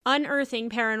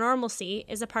Unearthing Paranormalcy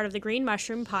is a part of the Green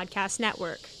Mushroom Podcast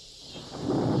Network.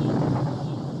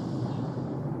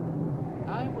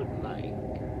 I would like,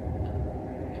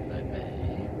 if I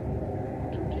may,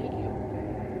 to take you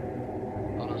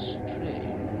on a strange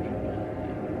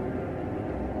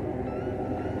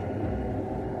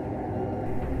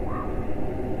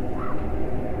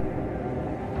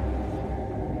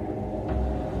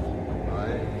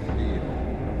I feel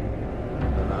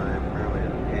that I am merely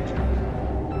an agent,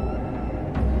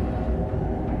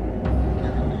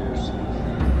 giving you some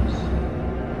things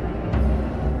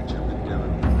which have been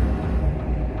given me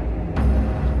to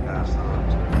pass on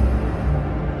to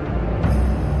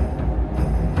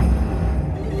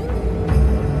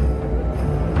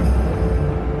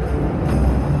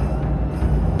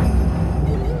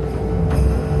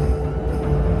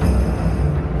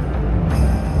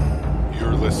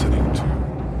You're listening to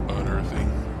Unearthing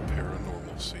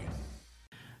Paranormalcy.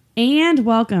 And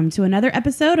welcome to another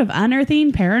episode of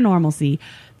Unearthing Paranormalcy,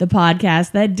 the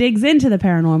podcast that digs into the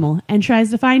paranormal and tries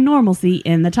to find normalcy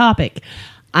in the topic.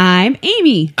 I'm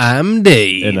Amy. I'm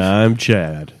Dave. And I'm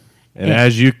Chad. And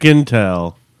as you can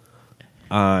tell,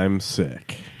 I'm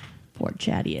sick. Poor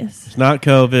Chadius. It's not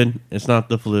COVID. It's not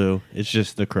the flu. It's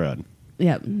just the crud.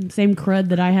 Yep, same crud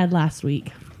that I had last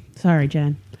week. Sorry,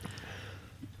 Chad.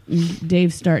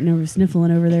 Dave's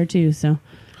sniffling over there too, so.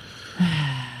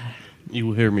 You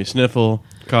will hear me sniffle,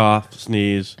 cough,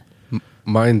 sneeze.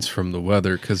 Mine's from the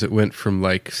weather because it went from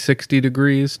like 60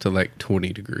 degrees to like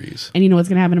 20 degrees. And you know what's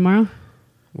going to happen tomorrow?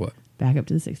 What? Back up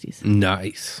to the 60s.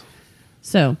 Nice.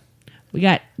 So, we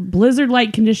got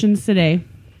blizzard-like conditions today.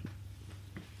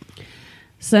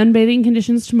 Sunbathing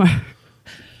conditions tomorrow.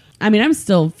 I mean, I'm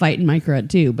still fighting my crud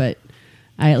too, but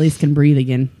I at least can breathe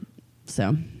again.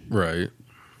 So, Right.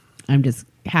 I'm just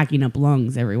hacking up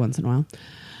lungs every once in a while.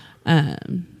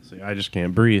 See, I just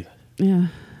can't breathe. Yeah.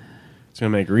 It's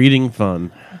going to make reading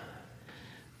fun.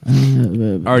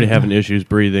 Already having issues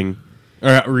breathing.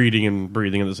 Or reading and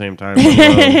breathing at the same time.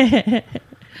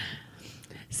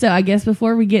 So I guess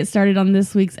before we get started on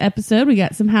this week's episode, we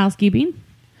got some housekeeping.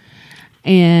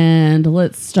 And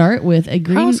let's start with a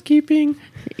Green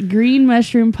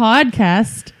Mushroom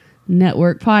Podcast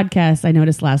Network podcast. I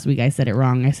noticed last week I said it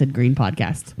wrong. I said Green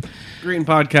Podcast. Green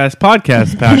podcast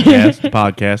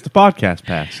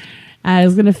past. I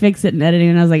was going to fix it in editing,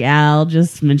 and I was like, I'll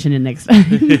just mention it next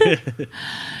time.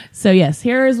 So, yes,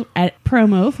 here's a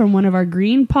promo from one of our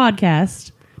Green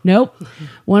Podcast. Nope.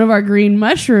 One of our Green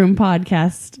Mushroom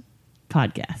podcasts.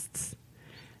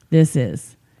 This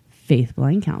is Faith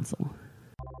Blind Council.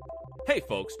 Hey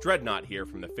folks, Dreadnought here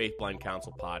from the Faith Blind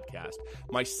Council podcast.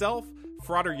 Myself,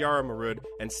 Frater Yara Marud,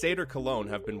 and Seder Cologne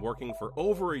have been working for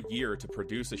over a year to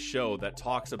produce a show that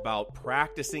talks about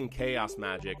practicing chaos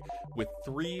magic with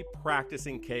 3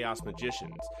 practicing chaos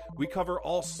magicians. We cover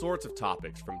all sorts of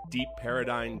topics, from deep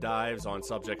paradigm dives on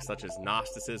subjects such as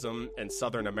Gnosticism and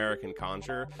Southern American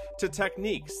conjure, to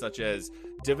techniques such as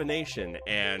divination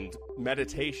and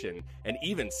meditation, and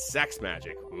even sex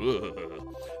magic.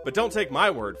 Ugh. But don't take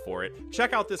my word for it.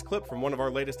 Check out this clip from one of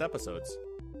our latest episodes.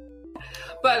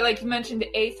 But like you mentioned, the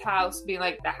 8th house being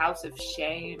like the house of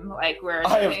shame, like where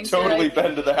I have totally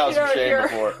been to the house of shame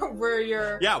before. Where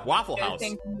you're Waffle House.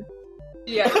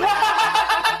 Yeah.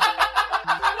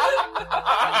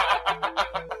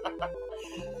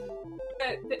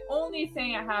 The only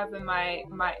thing I have in my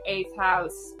 8th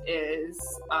house is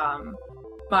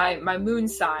my moon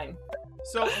sign.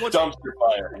 So dumpster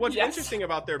fire. What's interesting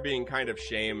about there being kind of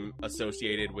shame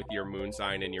associated with your moon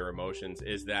sign and your emotions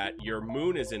is that your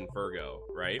moon is in Virgo,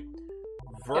 right?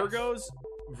 Virgos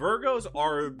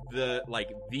are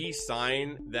the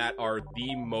sign that are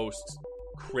the most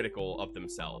critical of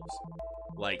themselves.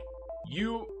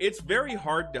 It's very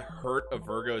hard to hurt a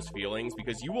Virgo's feelings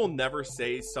because you will never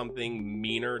say something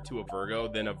meaner to a Virgo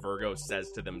than a Virgo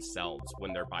says to themselves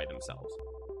when they're by themselves.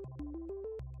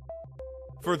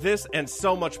 For this and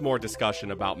so much more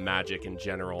discussion about magic in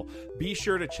general, be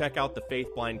sure to check out the Faith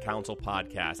Blind Council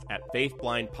podcast at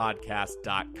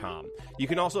faithblindpodcast.com. You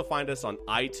can also find us on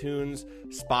iTunes,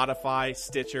 Spotify,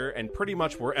 Stitcher, and pretty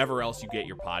much wherever else you get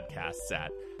your podcasts at.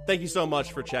 Thank you so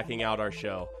much for checking out our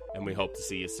show, and we hope to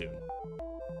see you soon.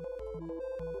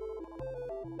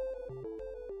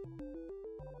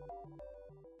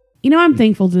 You know, I'm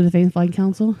thankful to the Faith Blind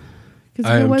Council.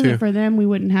 Because if it wasn't for them, we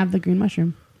wouldn't have the Green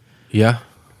Mushroom. Yeah.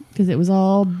 Because it was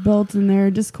all built in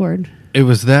their Discord. It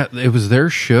was their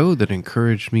show that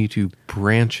encouraged me to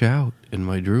branch out in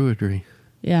my druidry.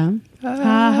 Yeah. Ha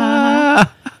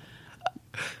ha.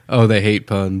 Oh, they hate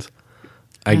puns.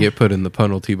 I get put in the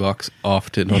penalty box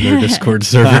often on their Discord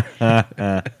server.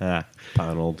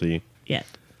 Penalty. Yeah.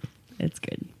 It's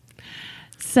good.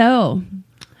 So,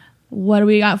 what do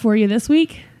we got for you this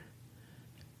week?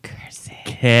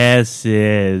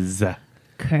 Curses.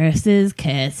 Curses.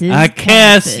 I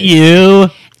curse you.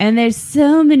 And there's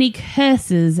so many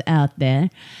curses out there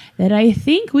that I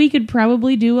think we could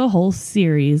probably do a whole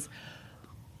series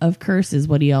of curses.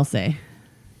 What do y'all say?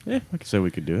 Yeah, I could say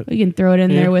we could do it. We can throw it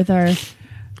in there with our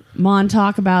Mon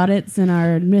talk about it and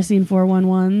our missing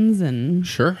 411s and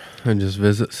Sure. And just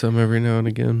visit some every now and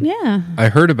again. yeah. I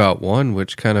heard about one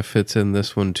which kind of fits in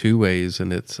this one two ways,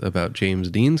 and it's about James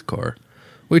Dean's car.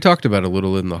 We talked about it a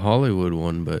little in the Hollywood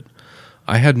one, but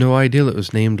I had no idea it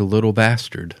was named a Little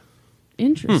Bastard.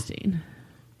 Interesting.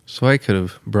 So I could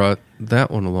have brought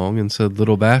that one along and said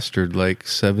Little Bastard like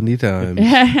 70 times.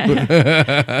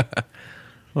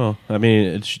 Well, I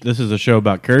mean, this is a show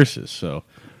about curses, so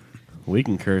we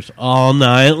can curse all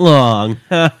night long.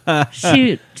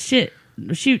 Shoot the shit. We're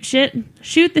going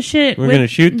to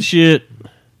shoot the shit.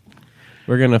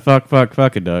 We're going to fuck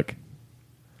a duck.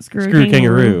 Screw a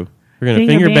kangaroo. We're going to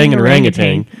finger bang an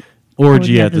orangutan.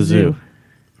 Orgy at the zoo.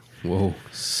 Whoa,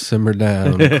 simmer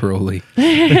down, Crowley.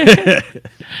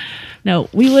 No,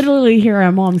 we literally hear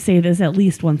our mom say this at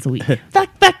least once a week. fuck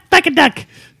a duck.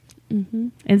 Mm-hmm.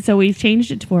 And so we've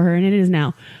changed it for her, and it is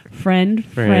now friend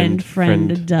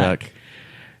a duck.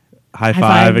 High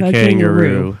five a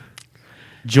kangaroo.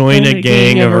 Join a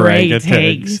gang of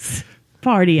orangutans.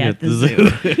 Party at the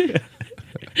zoo.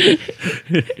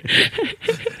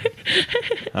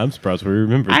 I'm surprised we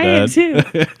remembered I that. am too.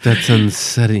 That's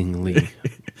unsettlingly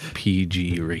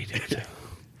PG rated.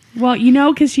 Well,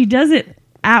 because she does it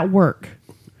at work.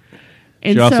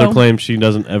 And She also claims she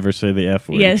doesn't ever say the F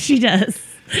word. Yes, she does.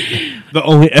 The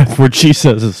only F word she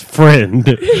says is friend.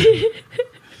 The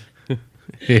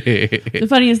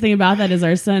funniest thing about that is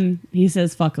our son, he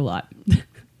says fuck a lot.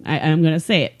 I'm going to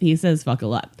say it. He says fuck a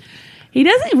lot. He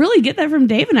doesn't really get that from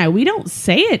Dave and I. We don't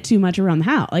say it too much around the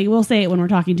house. Like, we'll say it when we're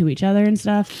talking to each other and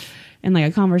stuff and like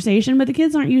a conversation, but the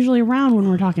kids aren't usually around when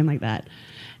we're talking like that.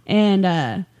 And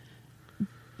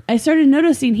I started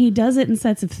noticing he does it in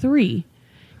sets of 3.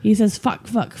 He says fuck.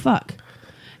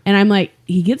 And I'm like,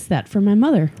 he gets that from my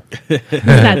mother.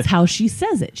 That's how she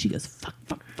says it. She goes,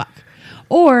 fuck.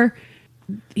 Or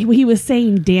he was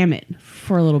saying damn it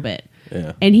for a little bit.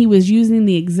 Yeah. And he was using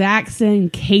the exact same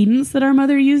cadence that our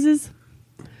mother uses.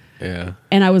 Yeah.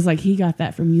 And I was like, he got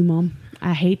that from you, Mom.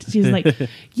 I hate it. She was like,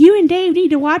 you and Dave need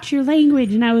to watch your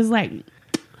language. And I was like,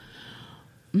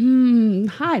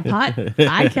 hi, pot.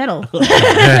 Hi, kettle.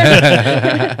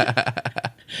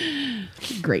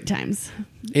 Great times.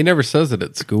 He never says it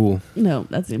at school. No,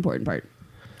 that's the important part.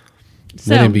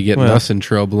 Then he'd be getting us in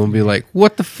trouble and be like,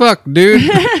 what the fuck, dude?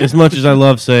 As much as I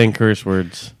love saying curse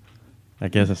words, I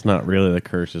guess it's not really the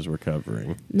curses we're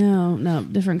covering. No,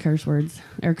 different curse words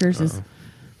or curses.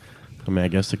 I mean, I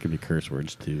guess it could be curse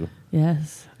words too.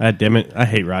 Yes. Damn it, I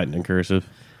hate writing in cursive.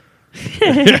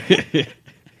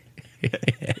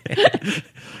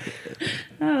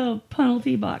 Oh,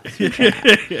 penalty box.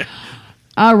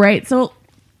 All right, so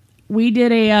we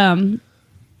did a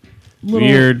little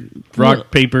weird rock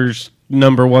papers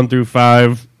number 1 through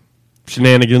 5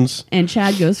 shenanigans. And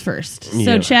Chad goes first. So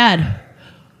Yeah. Chad.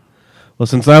 Well,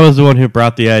 since I was the one who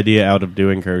brought the idea out of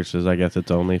doing curses, I guess it's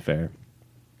only fair.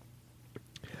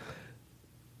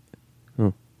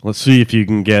 Let's see if you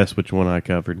can guess which one I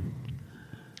covered.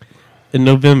 In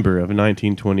November of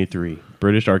 1923,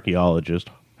 British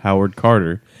archaeologist Howard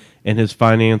Carter and his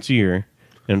financier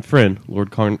and friend,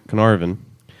 Lord Carnarvon,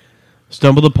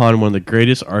 stumbled upon one of the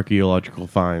greatest archaeological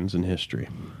finds in history.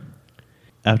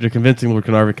 After convincing Lord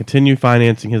Carnarvon to continue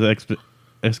financing his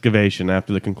excavation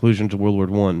after the conclusion to World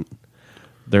War I,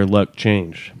 their luck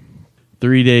changed.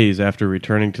 3 days after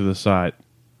returning to the site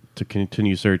to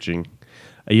continue searching,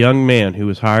 a young man who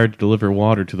was hired to deliver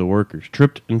water to the workers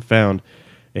tripped and found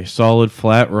a solid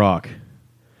flat rock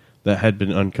that had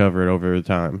been uncovered over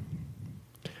time.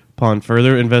 Upon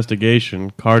further investigation,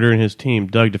 Carter and his team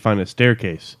dug to find a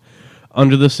staircase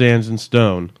under the sands and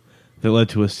stone that led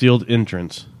to a sealed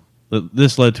entrance.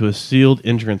 This led to a sealed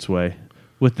entranceway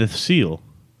with the seal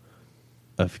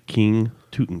of King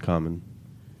Tutankhamun.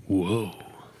 Whoa.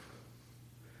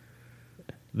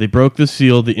 They broke the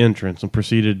seal of the entrance and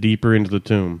proceeded deeper into the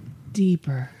tomb.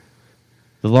 Deeper.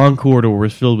 The long corridor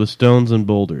was filled with stones and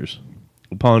boulders.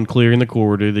 Upon clearing the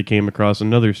corridor, they came across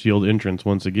another sealed entrance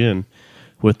once again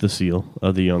with the seal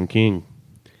of the young king.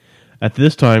 At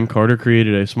this time, Carter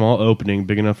created a small opening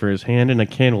big enough for his hand and a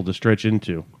candle to stretch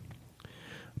into.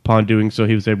 Upon doing so,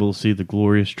 he was able to see the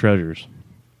glorious treasures.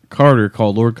 Carter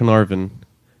called Lord Carnarvon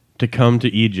to come to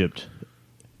Egypt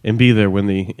and be there when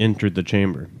they entered the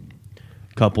chamber.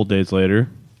 A couple days later,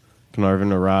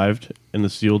 Carnarvon arrived and the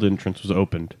sealed entrance was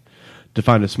opened to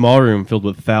find a small room filled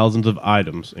with thousands of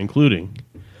items, including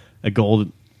a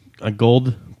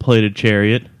gold-plated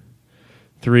chariot,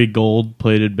 3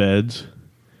 gold-plated beds,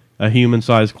 a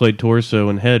human-sized clay torso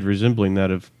and head resembling that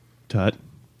of Tut,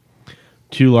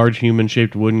 2 large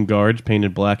human-shaped wooden guards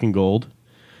painted black and gold,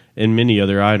 and many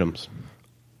other items.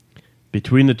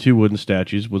 Between the 2 wooden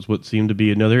statues was what seemed to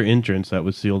be another entrance that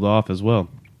was sealed off as well.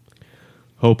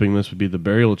 Hoping this would be the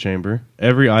burial chamber,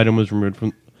 every item was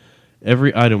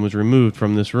removed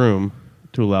from this room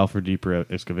to allow for deeper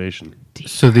excavation.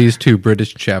 So these 2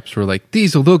 British chaps were like,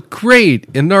 these will look great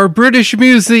in our British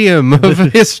Museum of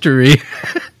History.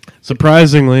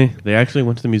 Surprisingly, they actually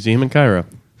went to the museum in Cairo.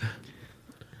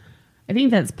 I think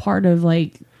that's part of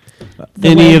like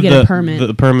Any of a permit.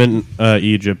 the permit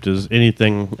Egypt is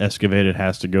anything excavated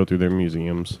has to go through their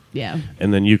museums. Yeah.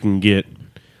 And then you can get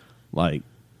like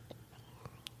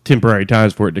temporary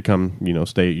times for it to come,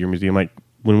 stay at your museum. Like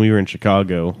when we were in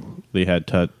Chicago, they had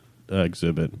Tut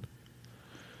exhibit,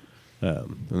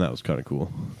 and that was kind of cool.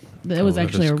 That was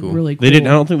actually a cool. really cool. They didn't.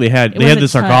 I don't think they had. They had the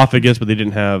sarcophagus, but they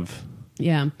didn't have.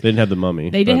 Yeah. They didn't have the mummy.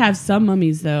 They did have some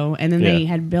mummies though, and then they Yeah.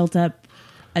 had built up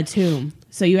a tomb.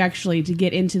 So you actually, to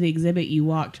get into the exhibit, you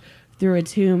walked through a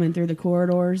tomb and through the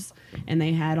corridors, and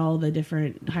they had all the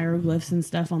different hieroglyphs and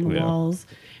stuff on the walls,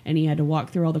 and you had to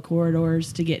walk through all the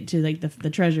corridors to get to like the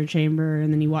treasure chamber,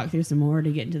 and then you walk through some more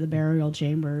to get into the burial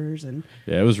chambers. And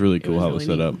Yeah, it was really cool how it was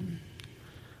set really up.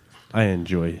 I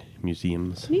enjoy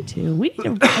museums. me too. We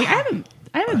need to.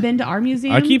 I haven't been to our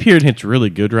museum. I keep hearing it's really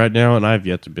good right now, and I've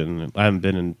yet to been. I haven't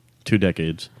been in 2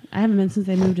 decades. I haven't been since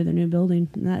they moved to the new building.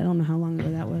 I don't know how long ago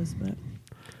that was, but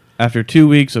After 2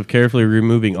 weeks of carefully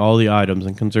removing all the items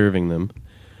and conserving them,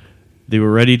 they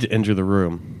were ready to enter the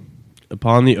room.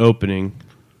 Upon opening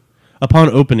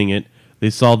it,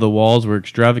 they saw the walls were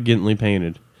extravagantly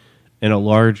painted, and a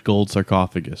large gold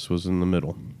sarcophagus was in the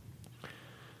middle.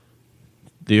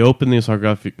 They opened the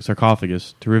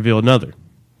sarcophagus to reveal another,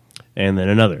 and then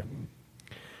another.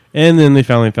 And then they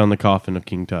finally found the coffin of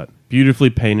King Tut, beautifully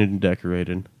painted and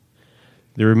decorated.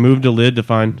 They removed a lid to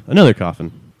find another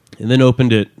coffin, and then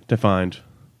opened it to find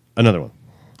another one.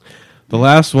 The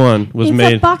last one was it's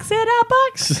made... a box in a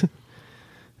box.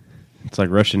 It's like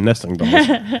Russian nesting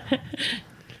dolls.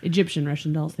 Egyptian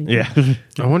Russian dolls. Yeah.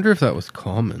 I wonder if that was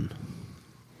common.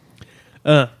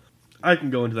 I can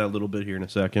go into that a little bit here in a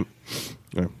second.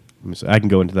 I can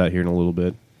go into that here in a little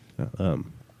bit.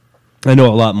 I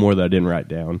know a lot more that I didn't write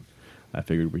down. I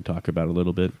figured we'd talk about it a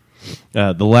little bit.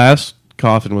 The last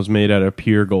coffin was made out of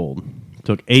pure gold. It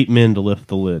took 8 men to lift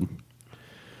the lid.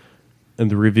 And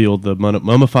they revealed the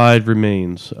mummified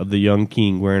remains of the young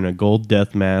king wearing a gold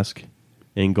death mask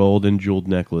and gold and jeweled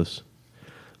necklace.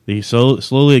 They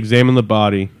slowly examined the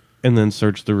body and then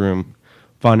searched the room,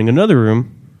 finding another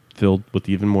room filled with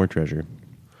even more treasure.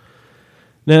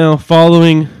 Now,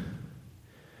 following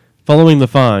the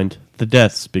find, the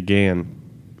deaths began.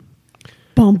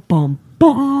 Bum bum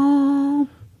bum.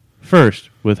 First,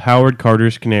 with Howard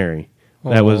Carter's canary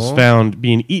that was Aw. found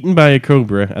being eaten by a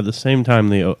cobra at the same time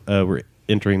they were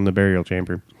entering the burial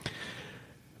chamber.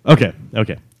 Okay.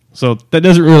 So that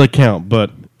doesn't really count,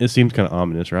 but it seems kind of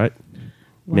ominous, right?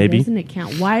 Why Maybe. doesn't it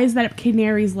count? Why is that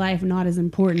canary's life not as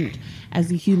important as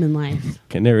the human life?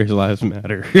 Canaries' lives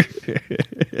matter.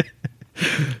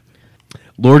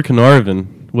 Lord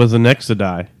Carnarvon was the next to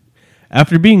die.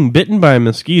 After being bitten by a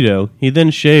mosquito, he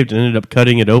then shaved and ended up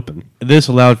cutting it open. This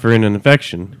allowed for an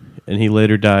infection, and he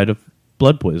later died of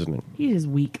blood poisoning. He's just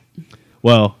weak.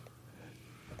 Well,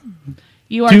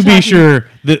 You are to be talking- sure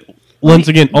that once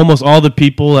again, almost all the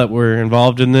people that were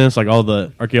involved in this, like all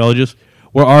the archaeologists,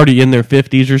 were already in their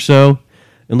 50s or so,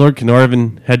 and Lord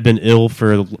Carnarvon had been ill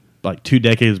for like 2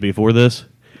 decades before this.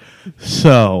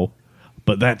 So,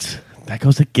 but that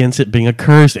goes against it being a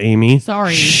curse, Amy.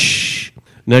 Sorry. Shh.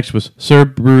 Next was Sir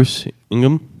Bruce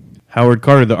Ingham. Howard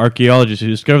Carter, the archaeologist who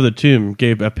discovered the tomb,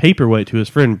 gave a paperweight to his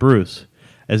friend Bruce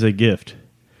as a gift.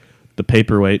 The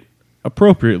paperweight,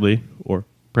 appropriately, or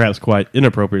perhaps quite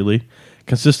inappropriately,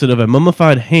 consisted of a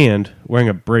mummified hand wearing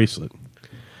a bracelet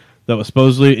that was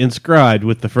supposedly inscribed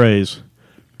with the phrase,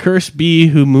 "Cursed be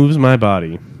who moves my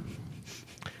body."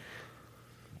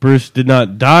 Bruce did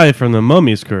not die from the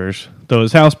mummy's curse, though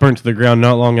his house burnt to the ground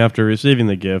not long after receiving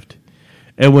the gift,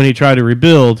 and when he tried to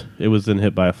rebuild, it was then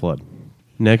hit by a flood.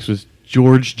 Next was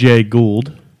George J.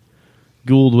 Gould.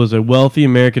 Gould was a wealthy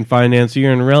American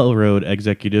financier and railroad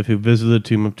executive who visited the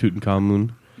tomb of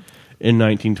Tutankhamun in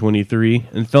 1923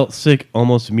 and felt sick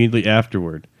almost immediately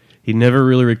afterward. He never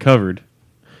really recovered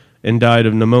and died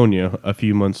of pneumonia a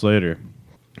few months later.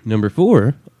 Number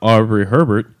 4, Aubrey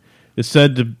Herbert, is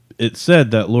said to It's said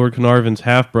that Lord Carnarvon's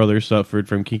half-brother suffered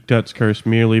from King Tut's curse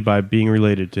merely by being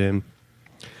related to him.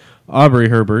 Aubrey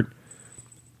Herbert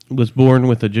was born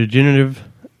with a degenerative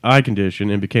eye condition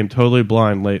and became totally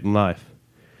blind late in life.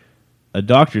 A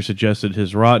doctor suggested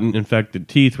his rotten, infected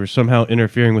teeth were somehow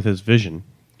interfering with his vision,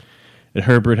 and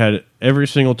Herbert had every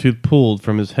single tooth pulled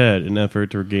from his head in an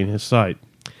effort to regain his sight.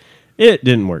 It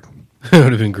didn't work. It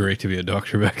would have been great to be a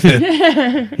doctor back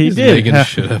then. He Just did. making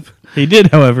shit up. He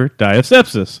did, however, die of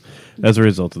sepsis as a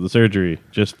result of the surgery,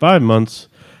 just 5 months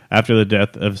after the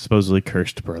death of his supposedly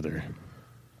cursed brother.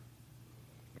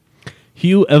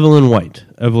 Hugh Evelyn White.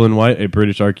 Evelyn White, a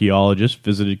British archaeologist,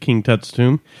 visited King Tut's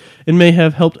tomb and may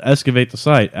have helped excavate the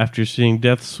site after seeing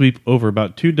death sweep over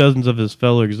about 2 dozen of his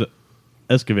fellow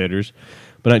excavators.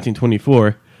 By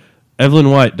 1924,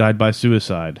 Evelyn White died by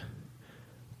suicide,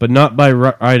 but not by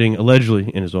writing, allegedly,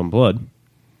 in his own blood,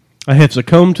 "I have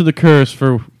succumbed to the curse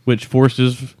for which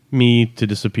forces me to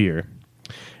disappear."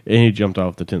 And he jumped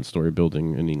off the 10th-story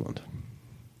building in England.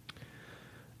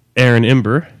 Aaron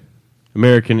Imber,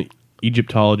 American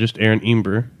Egyptologist Aaron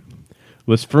Imber,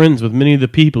 was friends with many of the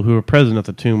people who were present at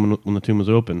the tomb when the tomb was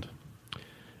opened,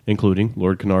 including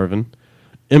Lord Carnarvon.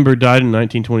 Imber died in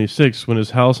 1926 when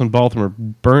his house in Baltimore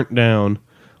burnt down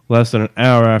less than an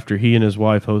hour after he and his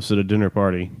wife hosted a dinner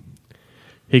party.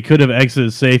 He could have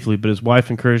exited safely, but his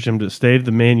wife encouraged him to save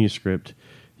the manuscript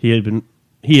he had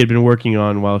been working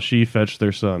on while she fetched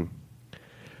their son.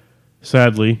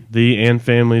 Sadly, the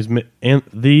family's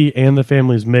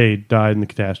maid died in the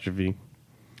catastrophe.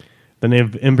 The name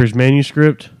of Imber's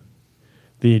manuscript: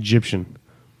 The Egyptian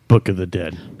Book of the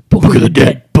Dead. Book of the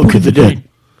Dead. Book of the Dead.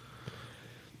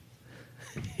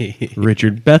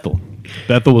 Richard Bethel.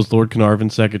 Bethel was Lord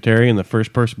Carnarvon's secretary and the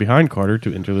first person behind Carter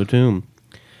to enter the tomb.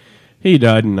 He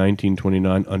died in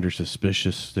 1929 under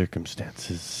suspicious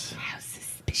circumstances. How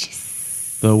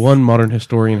suspicious. Though one modern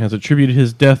historian has attributed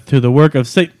his death to the work of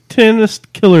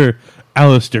Satanist killer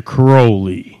Aleister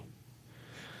Crowley.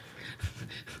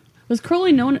 Was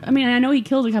Crowley known? I mean, I know he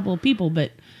killed a couple of people,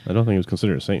 but I don't think he was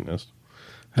considered a Satanist.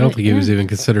 I don't think he was even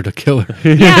considered a killer.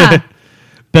 yeah.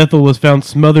 Bethel was found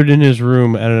smothered in his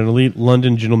room at an elite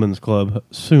London gentlemen's club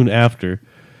soon after.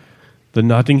 The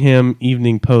Nottingham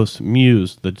Evening Post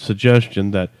mused the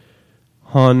suggestion that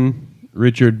Hon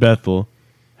Richard Bethel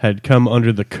had come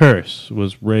under the curse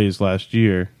was raised last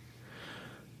year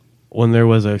when there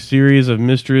was a series of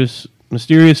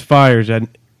mysterious fires at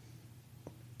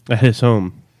his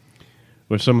home,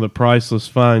 where some of the priceless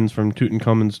finds from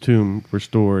Tutankhamun's tomb were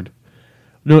stored.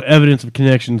 No evidence of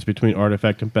connections between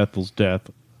artifact and Bethel's death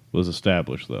was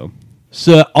established, though.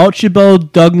 Sir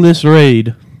Archibald Douglas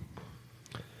Reid,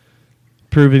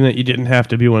 proving that you didn't have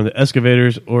to be one of the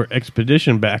excavators or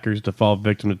expedition backers to fall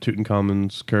victim to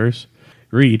Tutankhamun's curse.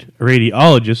 Reid, a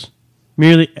radiologist,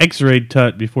 merely x-rayed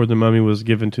Tut before the mummy was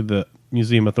given to the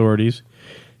museum authorities.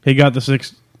 He got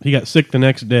sick the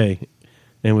next day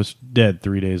and was dead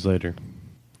 3 days later.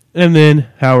 And then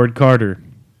Howard Carter.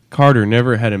 Carter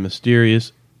never had a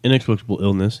mysterious, inexplicable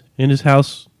illness, and his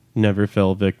house never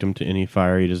fell victim to any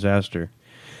fiery disaster.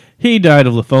 He died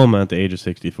of lymphoma at the age of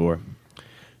 64.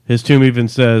 His tomb even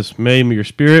says, "May your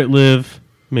spirit live,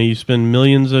 may you spend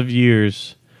millions of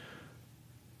years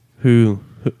who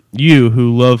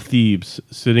love Thebes,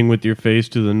 sitting with your face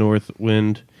to the north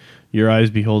wind, your eyes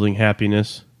beholding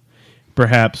happiness.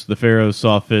 Perhaps the pharaohs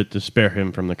saw fit to spare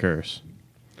him from the curse."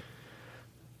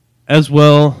 As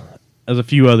well as a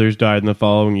few others died in the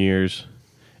following years,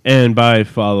 and by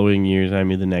following years I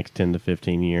mean the next 10 to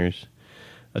 15 years.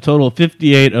 A total of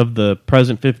 13 of the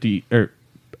present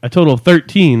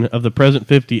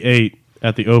 58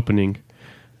 at the opening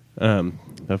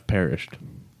have perished.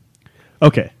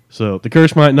 Okay, so the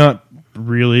curse might not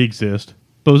really exist,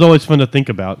 but it was always fun to think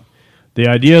about. The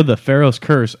idea of the Pharaoh's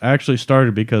curse actually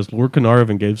started because Lord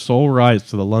Carnarvon gave sole rights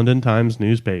to the London Times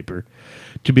newspaper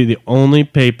to be the only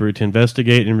paper to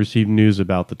investigate and receive news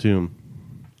about the tomb.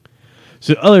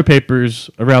 So other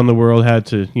papers around the world had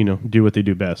to, do what they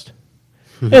do best.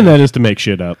 And that is to make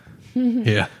shit up.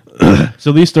 Yeah.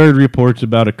 So these started reports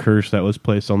about a curse that was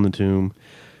placed on the tomb,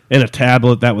 and a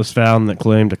tablet that was found that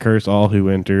claimed to curse all who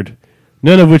entered,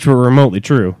 none of which were remotely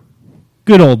true.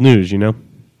 Good old news, You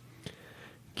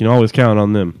can always count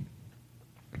on them.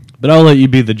 But I'll let you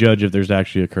be the judge if there's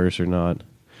actually a curse or not.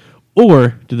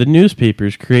 Or do the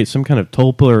newspapers create some kind of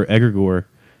tulpa or egregore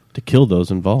to kill those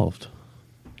involved?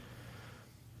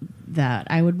 That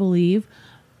I would believe.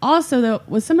 Also, though,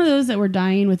 with some of those that were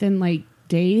dying within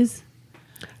days,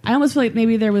 I almost feel like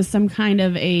maybe there was some kind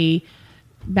of a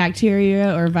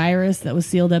bacteria or virus that was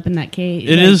sealed up in that cave.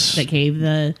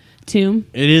 The tomb.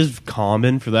 It is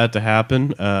common for that to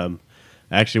happen.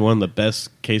 Actually, one of the best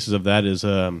cases of that is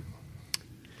I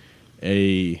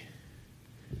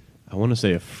want to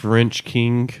say a French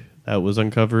king that was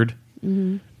uncovered.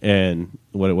 Mm-hmm. And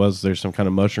what it was, there's some kind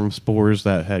of mushroom spores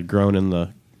that had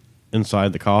grown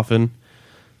inside the coffin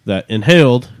that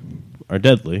inhaled are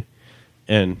deadly.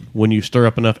 And when you stir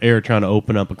up enough air trying to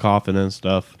open up a coffin and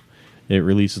stuff, it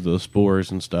releases those spores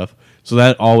and stuff. So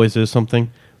that always is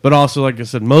something. But also, like I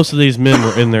said, most of these men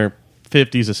were in their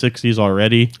 50s or 60s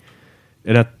already.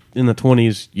 And in the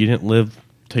 20s, you didn't live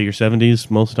till your 70s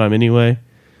most of the time anyway.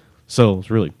 So it's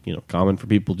really, common for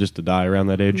people just to die around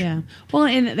that age. Yeah. Well,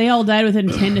 and they all died within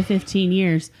 10 to 15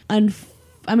 years. I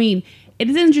mean, it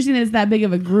is interesting that it's that big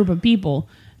of a group of people,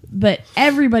 but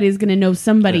everybody's going to know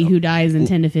somebody who dies in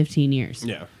 10 to 15 years.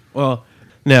 Yeah. Well,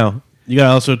 now, you got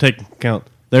to also take into account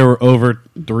there were over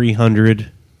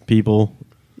 300 people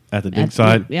at the dig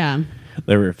site. Yeah.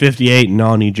 There were 58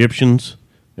 non-Egyptians,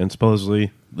 and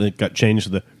supposedly it got changed to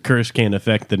the curse can't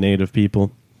affect the native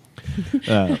people.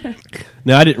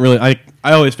 Now, I didn't really...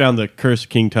 I always found the curse of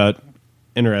King Tut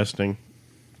interesting.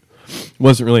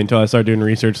 Wasn't really until I started doing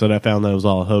research that I found that it was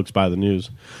all a hoax by the news.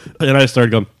 And I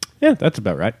started going, yeah, that's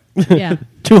about right. Yeah.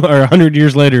 100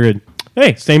 years later, and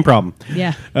hey, same problem.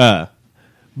 Yeah.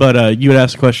 But you had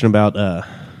asked a question about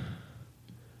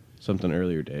something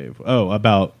earlier, Dave. Oh,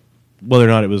 about whether or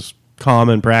not it was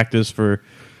common practice for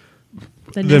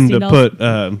them to put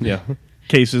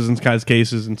cases and kinds of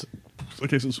cases and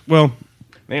cases. Well,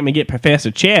 let me get Professor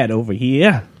Chad over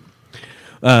here.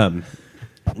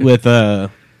 With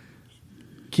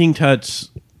King Tut's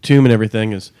tomb and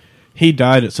everything, is he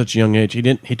died at such a young age.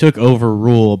 He took over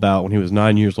rule about when he was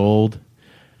 9 years old,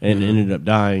 and ended up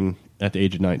dying at the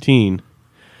age of 19.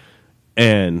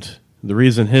 And the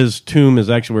reason his tomb is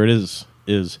actually where it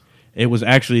is it was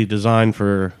actually designed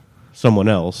for someone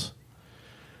else.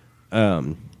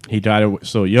 He died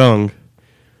so young,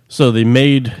 so they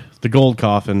made the gold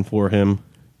coffin for him,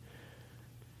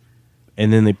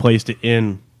 and then they placed it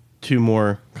in 2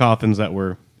 more coffins that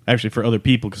were actually for other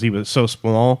people because he was so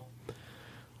small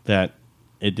that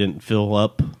it didn't fill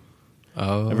up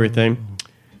everything.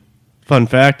 Fun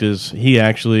fact is he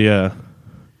actually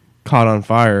caught on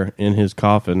fire in his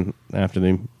coffin after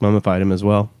they mummified him as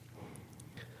well.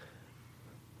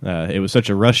 It was such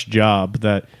a rush job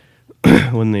that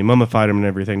when they mummified him and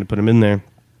everything to put him in there,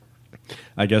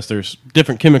 I guess there's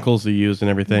different chemicals they used and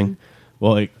everything. Mm-hmm.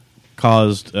 Well, it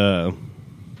caused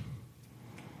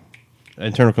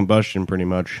internal combustion pretty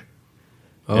much.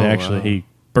 And actually he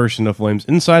burst into flames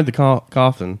inside the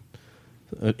coffin,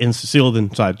 sealed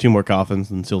inside 2 more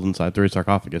coffins and sealed inside 3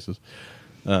 sarcophaguses.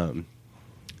 And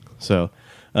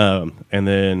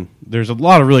then there's a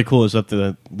lot of really cool stuff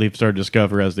that they've started to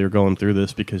discover as they were going through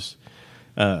this, because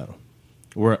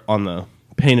we're on the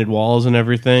painted walls and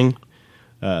everything.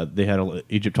 They had an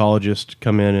Egyptologist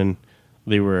come in, and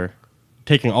they were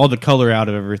taking all the color out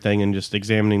of everything and just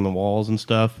examining the walls and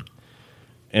stuff.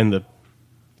 And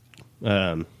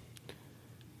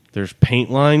there's paint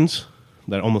lines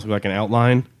that almost look like an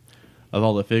outline of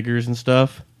all the figures and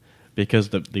stuff, because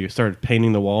they started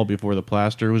painting the wall before the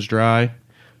plaster was dry,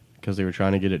 because they were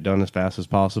trying to get it done as fast as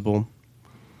possible.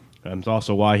 It's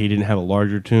also why he didn't have a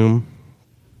larger tomb,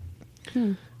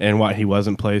 and why he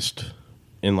wasn't placed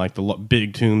in like the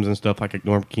big tombs and stuff like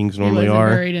kings normally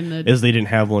are, is they didn't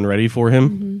have one ready for him.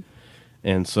 Mm-hmm.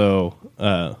 And so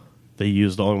they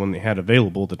used the only one they had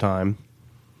available at the time.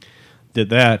 Did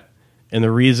that, and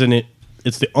the reason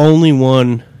it's the only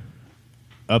one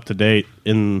up to date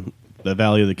in the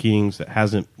Valley of the Kings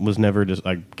that was never just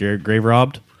like grave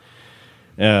robbed.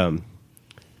 It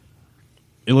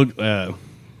looked.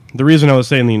 The reason I was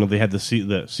saying, they had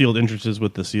the sealed entrances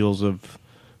with the seals of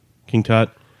King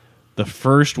Tut. The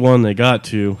first one they got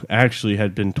to actually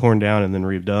had been torn down and then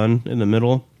redone in the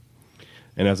middle.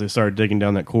 And as they started digging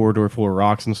down that corridor full of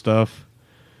rocks and stuff,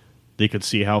 they could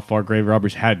see how far grave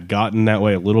robbers had gotten that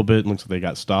way a little bit. It looks like they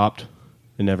got stopped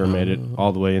and never made it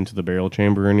all the way into the burial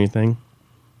chamber or anything.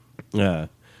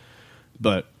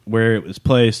 But where it was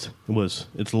placed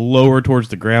it's lower towards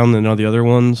the ground than all the other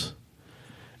ones.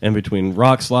 And between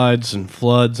rock slides and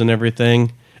floods and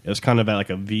everything, it was kind of at like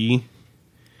a V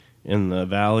in the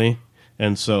valley.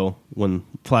 And so when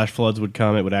flash floods would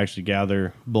come, it would actually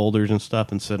gather boulders and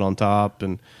stuff and sit on top.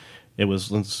 And it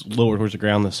was lower towards the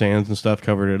ground, the sands and stuff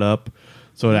covered it up.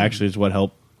 So it actually is what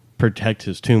helped protect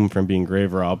his tomb from being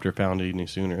grave robbed or found any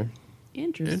sooner.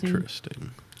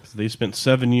 Interesting. So they spent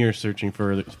 7 years searching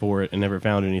for it and never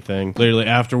found anything. Literally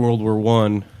after World War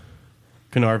I,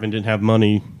 Carnarvon didn't have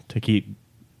money to keep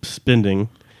spending,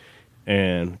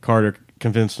 and Carter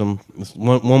convinced them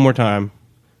one more time.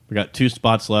 We got 2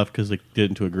 spots left because they did it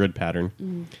into a grid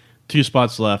pattern. 2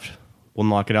 spots left. We'll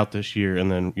knock it out this year,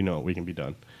 and then, we can be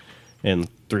done. And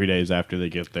 3 days after they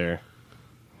get there,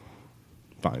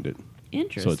 find it.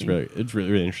 Interesting. So it's really,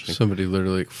 really interesting. Somebody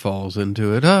literally falls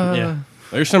into it. Yeah.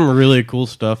 There's some really cool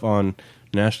stuff on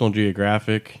National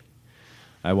Geographic.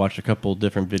 I watched a couple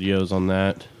different videos on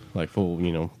that, like full,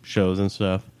 shows and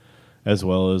stuff, as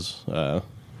well as other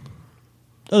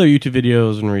YouTube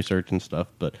videos and research and stuff.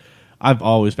 But I've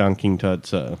always found King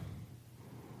Tut's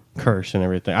curse and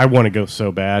everything. I want to go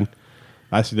so bad.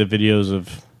 I see the videos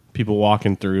of people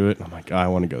walking through it. I'm like, I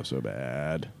want to go so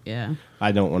bad. Yeah.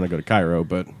 I don't want to go to Cairo,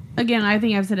 but Again, I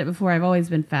think I've said it before. I've always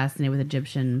been fascinated with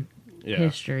Egyptian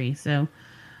history. So,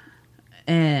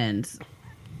 and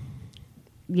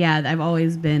yeah, I've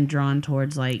always been drawn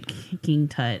towards like King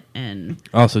Tut. And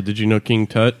also, did you know King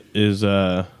Tut is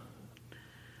a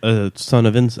son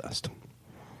of incest?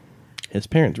 His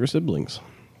parents were siblings.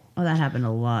 oh, that happened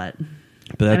a lot.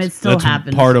 But it still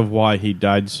happens. Part of why he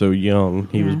died so young.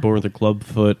 He was born with a club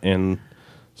foot and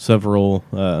several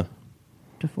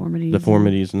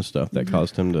deformities and stuff that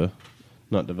caused him to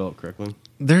not develop correctly.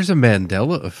 There's a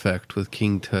Mandela effect with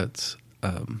King Tut's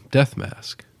death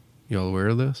mask. Y'all aware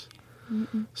of this?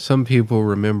 Mm-mm. Some people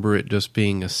remember it just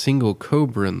being a single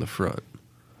cobra in the front.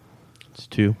 It's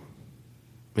 2.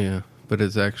 Yeah, but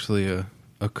it's actually a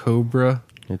cobra.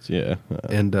 It's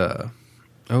and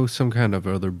some kind of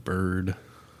other bird.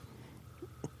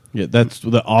 Yeah, that's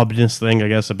the ominous thing, I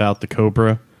guess, about the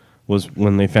cobra was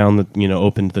when they found that,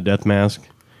 opened the death mask,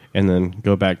 and then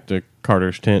go back to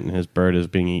Carter's tent and his bird is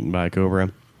being eaten by a cobra.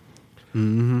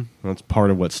 Mm-hmm. That's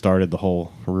part of what started the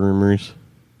whole rumors.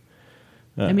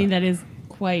 I mean, that is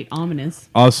quite ominous.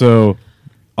 Also,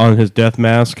 on his death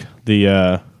mask,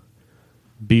 the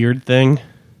beard thing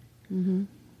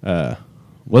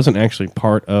wasn't actually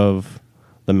part of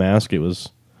the mask. It was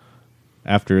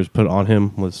after it was put on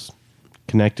him, was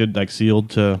connected, like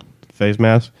sealed to the face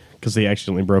mask, because they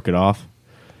accidentally broke it off.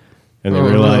 And they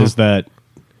realized that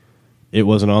it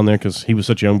wasn't on there because he was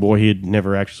such a young boy. He had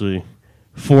never actually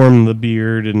formed the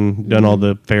beard and done all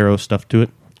the pharaoh stuff to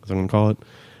it, as I'm going to call it.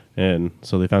 And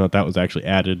so they found out that was actually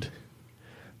added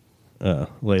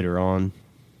later on.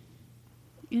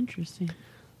 Interesting.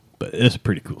 But it's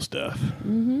pretty cool stuff.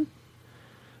 Mm-hmm.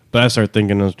 But I started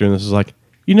thinking, I was doing this, is like,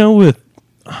 with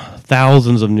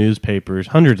thousands of newspapers,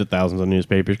 hundreds of thousands of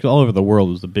newspapers, because all over the world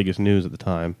was the biggest news at the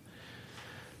time,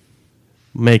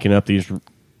 making up these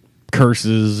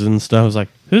curses and stuff. I was like,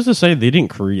 who's to say they didn't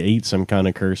create some kind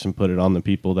of curse and put it on the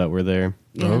people that were there?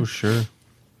 Yeah. Oh, sure.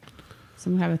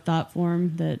 Some have a thought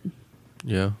form that...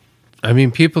 Yeah. I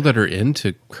mean, people that are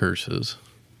into curses,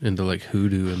 into like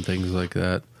hoodoo and things like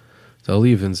that, they'll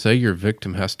even say your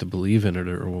victim has to believe in it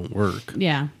or it won't work.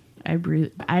 Yeah. I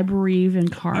bereave in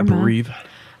karma.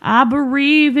 I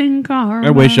bereave in karma. I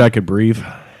wish I could breathe.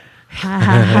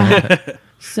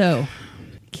 So,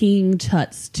 King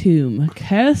Tut's tomb,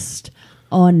 cursed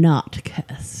or not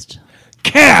cursed?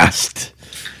 Cast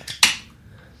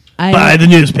by the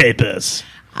newspapers.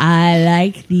 I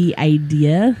like the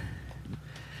idea.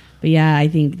 But yeah, I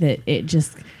think that it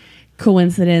just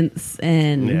coincidence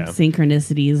and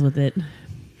synchronicities with it.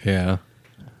 Yeah.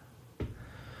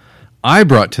 I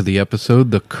brought to the episode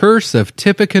The Curse of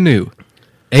Tippecanoe,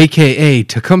 a.k.a.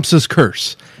 Tecumseh's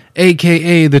Curse,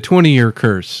 a.k.a. the 20-year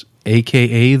curse,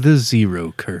 a.k.a. the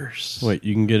Zero Curse. Wait,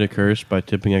 you can get a curse by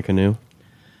tipping a canoe?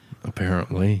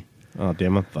 Apparently. Oh,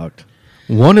 damn, I'm fucked.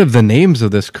 One of the names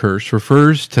of this curse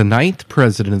refers to 9th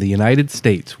President of the United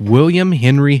States, William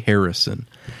Henry Harrison,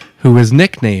 who is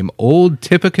nicknamed Old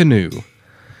Tippecanoe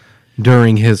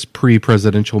during his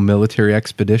pre-presidential military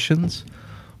expeditions,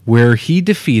 where he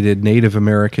defeated Native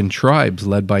American tribes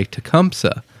led by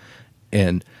Tecumseh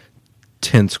and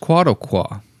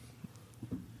Tenskwatawa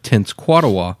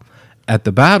at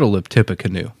the Battle of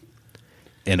Tippecanoe.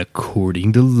 And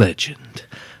according to legend,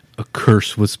 a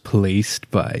curse was placed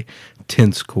by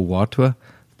Tenskwatawa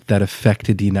that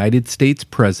affected the United States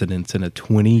presidents in a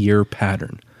 20-year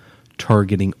pattern,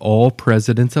 targeting all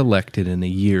presidents elected in a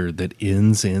year that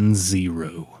ends in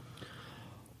 0.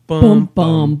 Bum,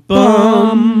 bum,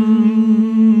 bum.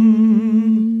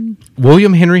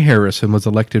 William Henry Harrison was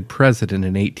elected president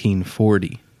in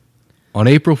 1840. On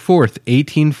April 4th,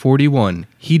 1841,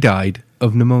 he died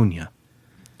of pneumonia.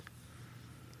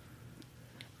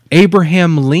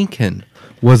 Abraham Lincoln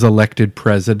was elected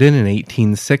president in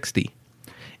 1860.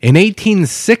 In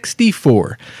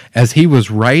 1864, as he was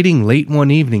riding late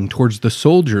one evening towards the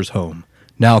Soldiers' Home,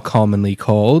 now commonly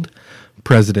called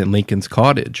President Lincoln's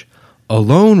Cottage, a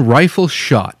lone rifle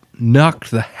shot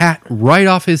knocked the hat right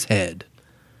off his head.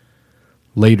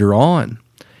 Later on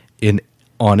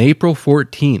On April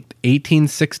 14th,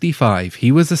 1865,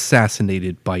 he was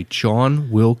assassinated by John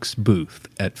Wilkes Booth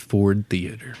at Ford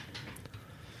Theater.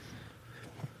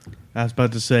 I was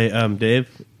about to say, Dave,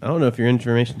 I don't know if your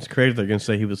information's correct. They're going to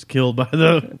say he was killed by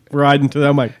the ride into that.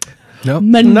 I'm like, Nope.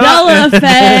 Mandela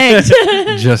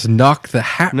effect. Just knocked the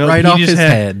hat no, right off his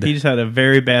head. He just had a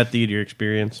very bad theater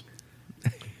experience.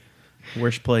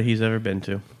 Worst play he's ever been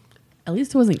to. At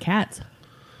least it wasn't cats.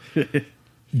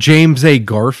 James A.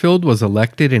 Garfield was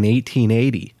elected in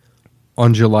 1880.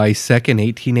 On July 2nd,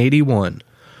 1881,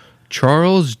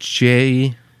 Charles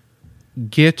J.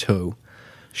 Giteau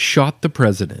shot the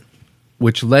president,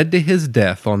 which led to his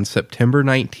death on September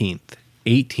 19th,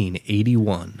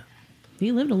 1881.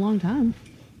 He lived a long time.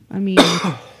 I mean,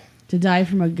 to die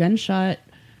from a gunshot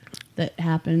that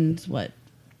happened, what?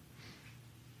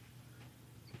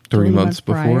 3 months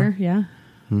prior? before? Yeah.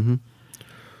 Mm-hmm.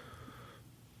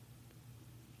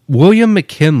 William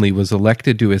McKinley was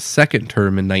elected to his second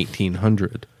term in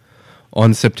 1900.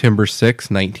 On September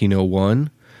 6, 1901,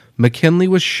 McKinley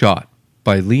was shot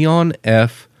by Leon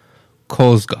F.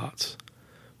 Colescott,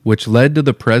 which led to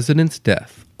the president's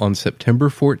death on September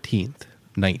 14th,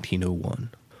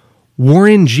 1901.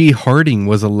 Warren G. Harding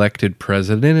was elected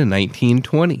president in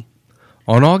 1920.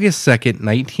 On August 2nd,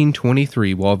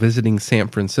 1923, while visiting San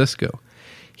Francisco,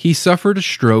 he suffered a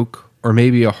stroke or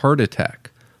maybe a heart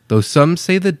attack, though some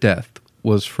say the death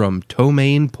was from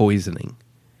ptomaine poisoning.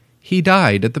 He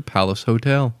died at the Palace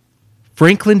Hotel.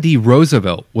 Franklin D.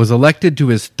 Roosevelt was elected to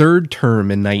his third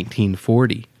term in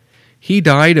 1940. He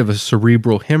died of a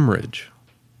cerebral hemorrhage.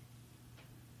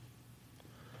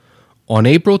 On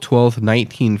April 12,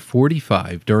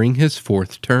 1945, during his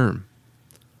fourth term.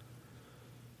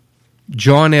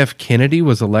 John F. Kennedy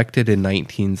was elected in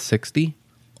 1960.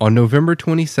 On November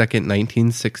 22,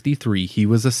 1963, he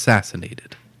was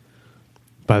assassinated.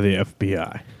 By the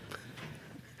FBI.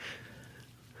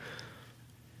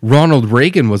 Ronald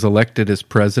Reagan was elected as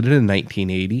president in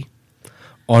 1980.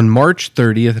 On March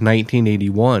 30th,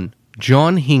 1981,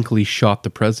 John Hinckley shot the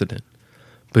president,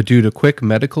 but due to quick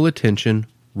medical attention,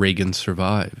 Reagan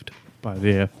survived. By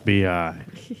the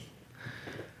FBI.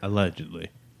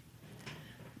 Allegedly.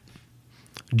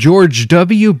 George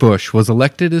W. Bush was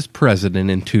elected as president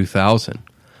in 2000.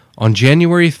 On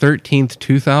January 13th,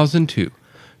 2002,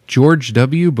 George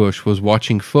W. Bush was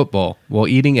watching football while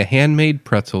eating a handmade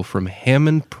pretzel from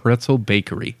Hammond Pretzel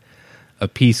Bakery. A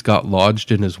piece got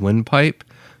lodged in his windpipe,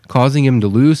 causing him to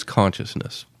lose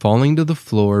consciousness, falling to the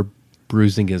floor,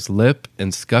 bruising his lip,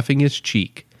 and scuffing his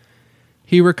cheek.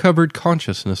 He recovered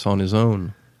consciousness on his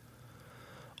own.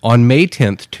 On May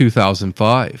 10th,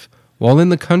 2005, while in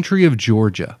the country of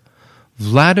Georgia,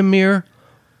 Vladimir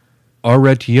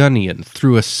Aretyunian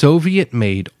threw a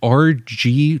Soviet-made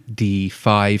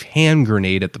RGD-5 hand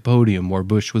grenade at the podium where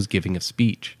Bush was giving a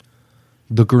speech.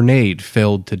 The grenade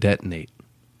failed to detonate.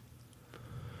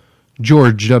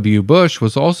 George W. Bush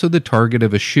was also the target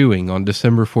of a shooting on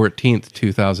December 14th,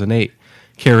 2008,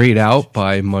 carried out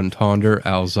by Montander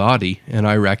al-Zadi, an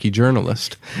Iraqi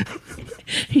journalist.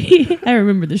 I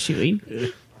remember the shooting.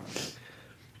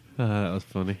 That was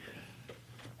funny.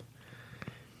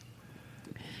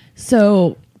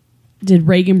 So, did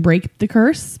Reagan break the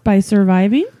curse by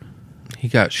surviving? He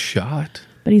got shot.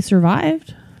 But he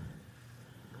survived.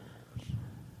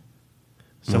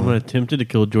 Someone attempted to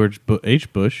kill George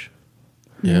H. Bush.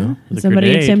 Yeah.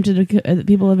 Somebody attempted to.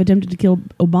 People have attempted to kill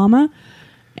Obama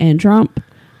and Trump.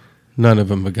 None of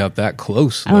them got that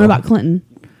close. I don't know about Clinton.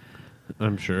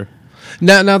 I'm sure.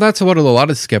 Now that's what a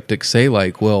lot of skeptics say.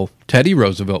 Like, well, Teddy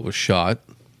Roosevelt was shot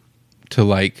to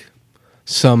like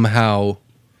somehow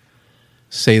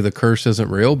say the curse isn't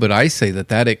real, but I say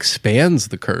that expands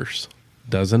the curse,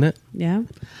 doesn't it? Yeah,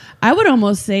 I would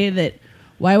almost say that.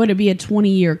 Why would it be a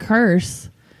 20-year curse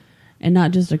and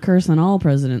not just a curse on all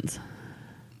presidents?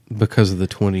 Because of the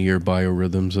 20-year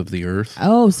biorhythms of the Earth.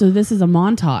 Oh, so this is a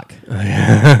Montauk.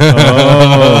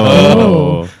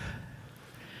 Oh.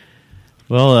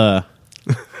 Well,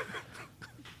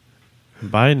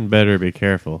 Biden better be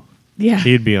careful. Yeah.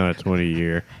 He'd be on a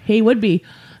 20-year. He would be.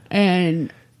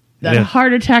 And that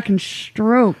heart attack and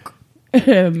stroke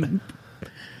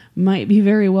might be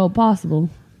very well possible.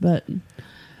 But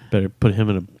better put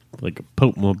him in a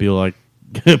Pope mobile, when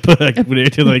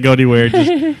they go anywhere,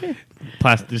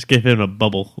 just give him a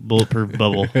bulletproof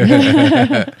bubble.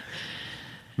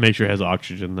 Make sure it has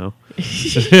oxygen, though.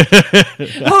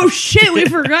 Oh, shit, we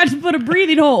forgot to put a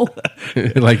breathing hole.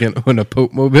 Like in a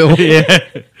Pope mobile? Yeah.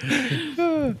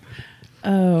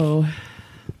 Oh.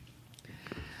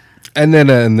 And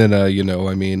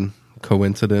then,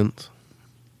 coincidence?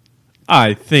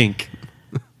 I think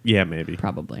Yeah, maybe.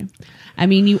 Probably. I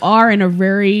mean, you are in a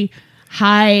very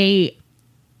high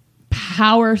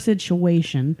power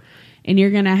situation, and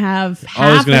you're going to have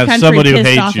Always half going the to have country somebody who pissed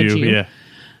hates off at you. you.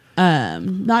 Yeah.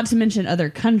 Not to mention other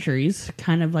countries,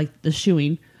 kind of like the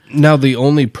shooing. Now, the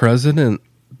only president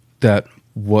that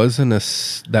was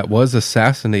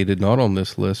assassinated, not on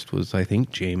this list, was, I think,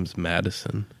 James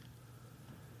Madison.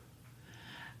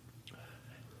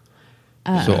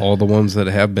 So all the ones that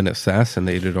have been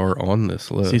assassinated are on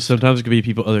this list. See, sometimes it could be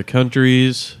people, other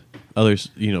countries, others,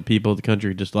 people of the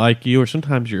country dislike you, or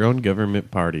sometimes your own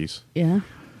government parties. Yeah.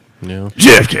 Yeah.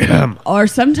 Or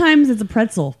sometimes it's a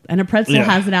pretzel, and a pretzel Yeah.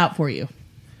 has it out for you.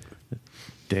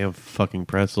 Damn fucking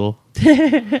pretzel.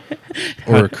 Or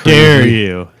How dare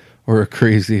you? Or a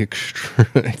crazy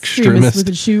Extremist extremist. with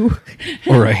a shoe.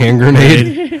 Or a hand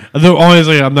grenade. Though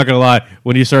honestly, I'm not gonna lie.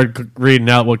 When you started reading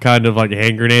out what kind of like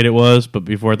hand grenade it was, but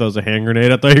before I thought it was a hand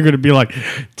grenade, I thought you were gonna be like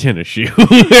tennis shoe.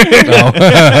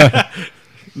 That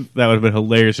would have been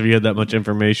hilarious if you had that much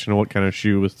information on what kind of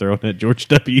shoe was thrown at George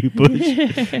W. Bush.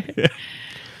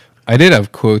 I did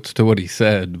have quotes to what he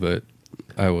said, but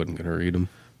I wasn't going to read them.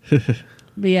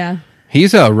 But yeah.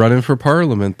 He's running for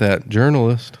parliament, that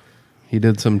journalist. He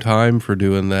did some time for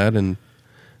doing that, and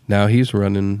now he's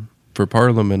running for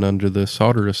parliament under the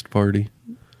Soderist Party.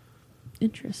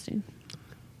 Interesting.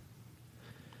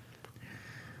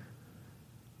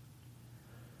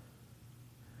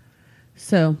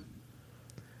 So,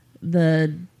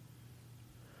 the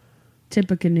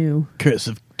Tippecanoe. Curse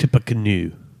of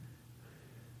Tippecanoe.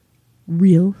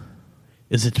 Real?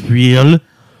 Is it real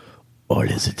or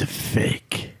is it a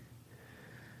fake?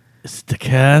 Is it a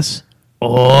curse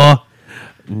or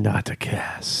not a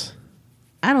curse?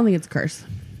 I don't think it's a curse.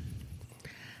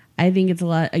 I think it's a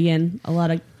lot of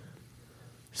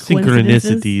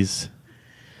coincidences. Synchronicities.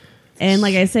 And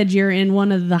like I said, you're in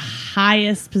one of the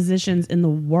highest positions in the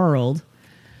world.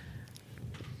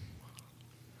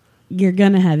 You're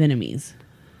going to have enemies.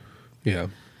 Yeah.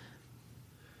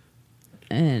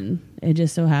 And it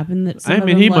just so happened that some I of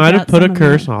mean, them he lucked might have out, put a some of them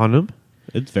curse not. on him.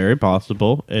 It's very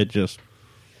possible. I'm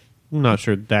not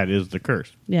sure that is the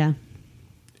curse. Yeah.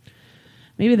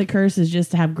 Maybe the curse is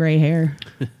just to have gray hair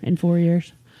in 4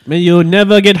 years. Man, you'll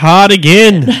never get hard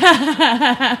again.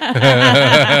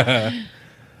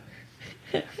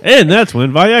 And that's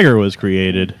when Viagra was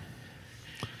created.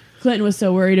 Clinton was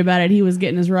so worried about it, he was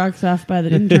getting his rocks off by the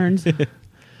interns.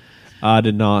 I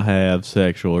did not have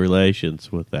sexual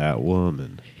relations with that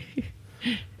woman.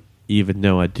 Even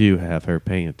though I do have her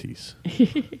panties.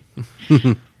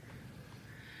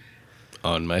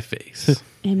 On my face.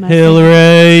 And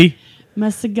Hillary! My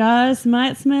cigars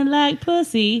might smell like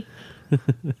pussy,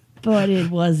 but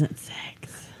it wasn't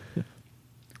sex.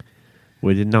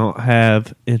 We did not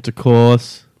have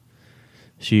intercourse.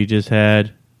 She just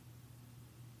had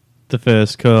the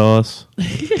first course.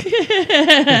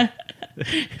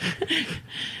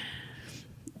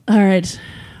 All right.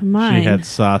 Mine. She had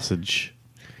sausage.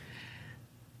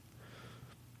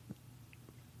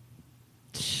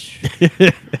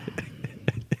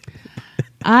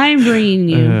 I'm bringing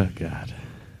you Oh, God.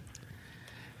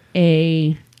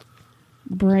 a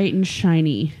bright and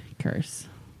shiny curse.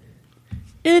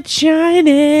 It's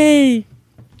shiny.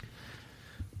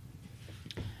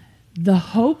 The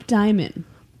Hope Diamond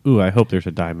Ooh, I hope there's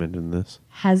a diamond in this.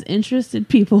 has interested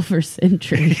people for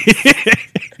centuries.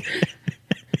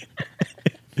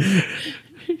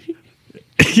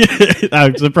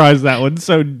 I'm surprised that one's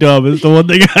so dumb as the one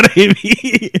they got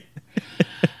Amy.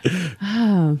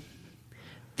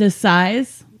 The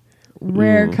size,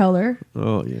 rare color,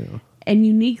 Oh, yeah. and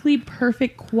uniquely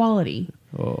perfect quality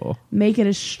Oh. make it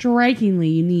a strikingly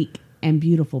unique and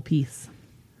beautiful piece.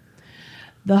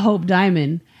 The Hope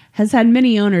Diamond has had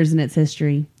many owners in its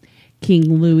history.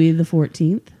 King Louis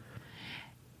XIV,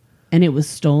 and it was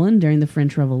stolen during the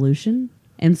French Revolution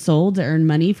and sold to earn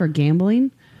money for gambling.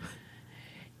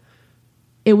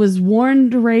 It was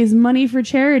worn to raise money for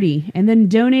charity and then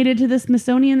donated to the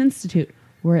Smithsonian Institute,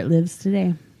 where it lives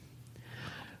today.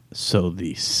 So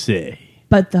they say.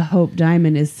 But the Hope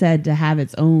Diamond is said to have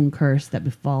its own curse that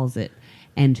befalls it,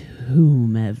 and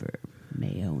whomever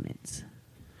may own it.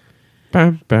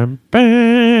 Bam, bam,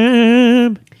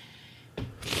 bam.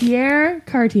 Pierre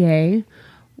Cartier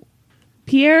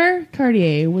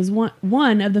was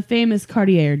one of the famous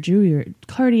Cartier Junior.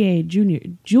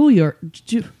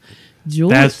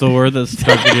 That's the word that's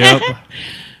stuck me up.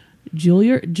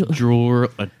 Jeweler.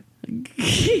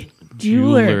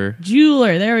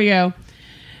 There we go.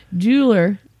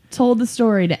 Jeweler told the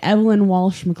story to Evelyn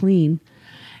Walsh McLean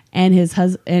and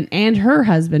her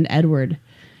husband Edward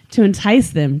to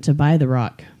entice them to buy the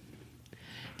rock.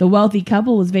 The wealthy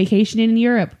couple was vacationing in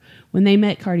Europe when they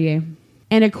met Cartier.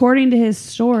 And according to his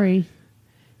story,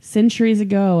 centuries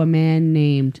ago, a man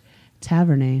named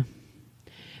Tavernet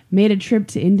made a trip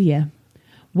to India.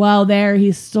 While there,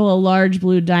 he stole a large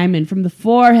blue diamond from the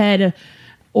forehead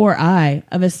or eye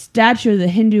of a statue of the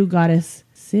Hindu goddess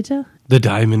Sita. The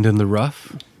diamond in the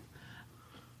rough?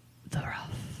 The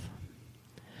rough.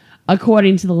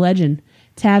 According to the legend,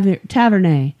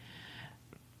 Tavernet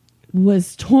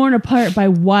was torn apart by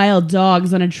wild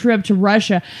dogs on a trip to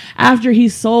Russia after he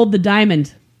sold the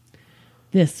diamond.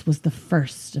 This was the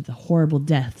first of the horrible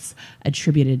deaths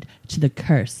attributed to the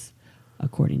curse,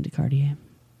 according to Cartier.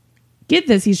 Get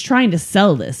this, he's trying to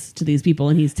sell this to these people,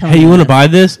 and he's telling them, Hey, you want to buy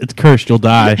this? It's cursed. You'll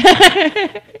die.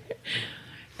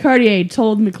 Cartier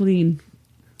told McLean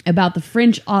about the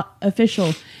French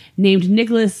official named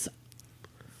Nicholas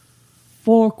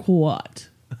Fourquart.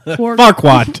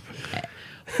 Farquaad.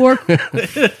 We'll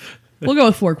go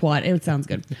with Fourquart. It sounds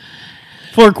good.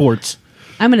 Four quarts.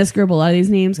 I'm going to scribble a lot of these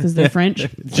names because they're French.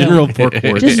 General four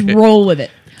quarts. Just roll with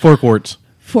it. Four quarts.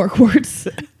 Fourquarts.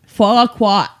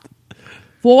 Fourquart.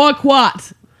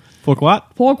 Fourquart. Farquaad?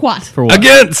 Fourquart. For what?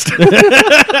 Against!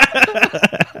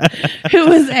 Who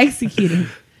was executed.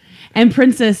 And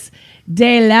Princess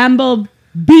de Lamballe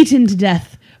beaten to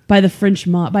death by a French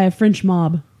mob.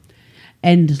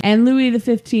 And Louis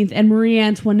XV and Marie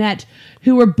Antoinette,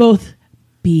 who were both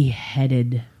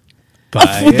beheaded.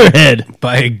 Off with their head.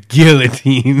 By a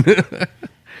guillotine.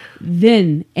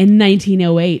 Then, in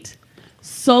 1908,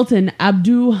 Sultan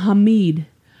Abdul Hamid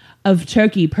of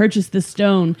Turkey purchased the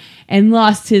stone and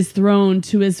lost his throne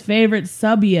to his favorite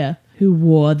Sabia, who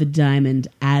wore the diamond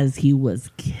as he was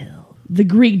killed. The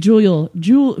Greek jeweler.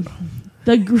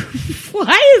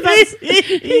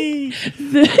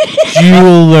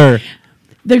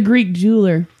 The Greek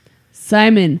jeweler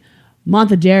Simon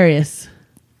Monthodarius,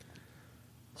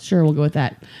 sure, we'll go with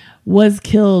that, was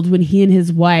killed when he and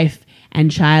his wife and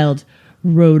child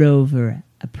rode over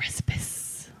a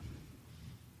precipice.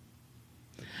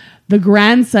 The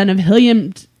grandson of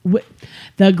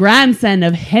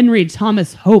Henry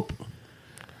Thomas Hope.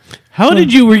 How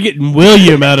did you were getting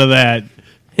William out of that?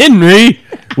 Henry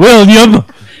William.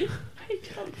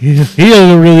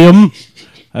 William.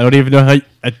 I don't even know how.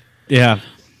 Yeah.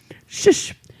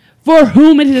 Shush. For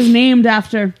whom it is named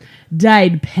after,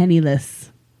 died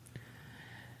penniless.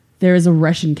 There is a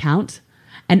Russian count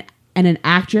and an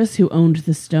actress who owned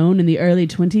the stone in the early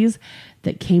 1920s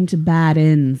that came to bad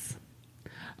ends.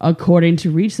 According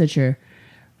to researcher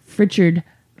Frigid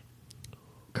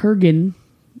Curran,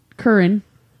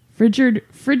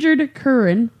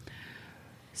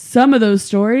 some of those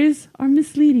stories are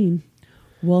misleading,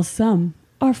 while some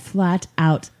are flat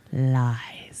out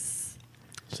lies.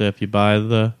 So if you buy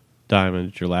the diamond,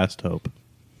 it's your last hope.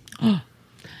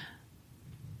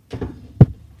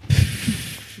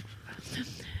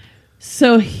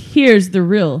 So here's the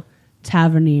real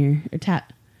Tavernet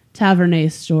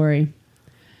story.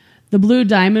 The blue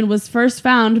diamond was first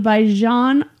found by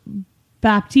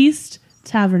Jean-Baptiste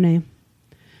Tavernet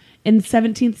in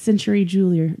 17th century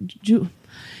jeweler.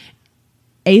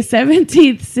 A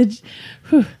 17th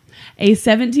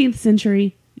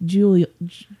century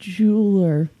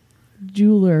jeweler,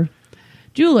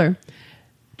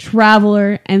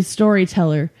 traveler, and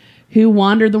storyteller who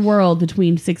wandered the world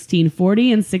between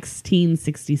 1640 and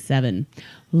 1667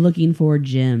 looking for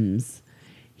gems.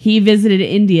 He visited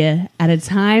India at a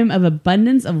time of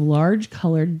abundance of large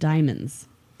colored diamonds.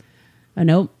 Oh,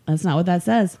 nope, that's not what that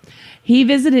says. He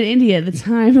visited India at the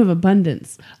time of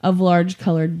abundance of large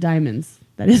colored diamonds.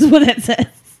 That is what it says.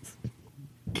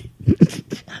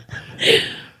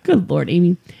 Good Lord,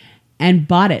 Amy. And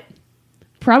bought it.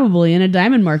 Probably in a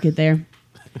diamond market there.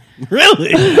 Really?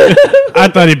 I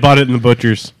thought he bought it in the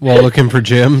butcher's. While looking for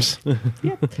gems.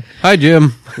 Yep. Hi,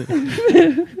 Jim.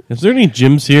 Is there any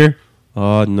gems here?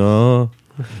 Oh, no.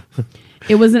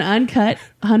 It was an uncut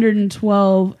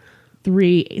 112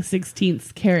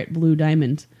 3/16 carat blue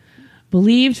diamond,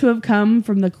 believed to have come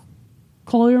from the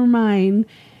Collyer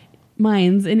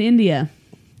mines in India.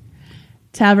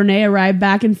 Tavernet arrived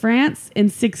back in France in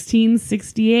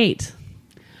 1668,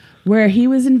 where he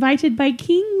was invited by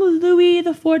King Louis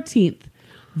XIV,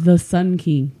 the Sun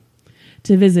King,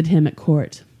 to visit him at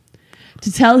court,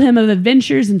 to tell him of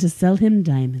adventures and to sell him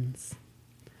diamonds.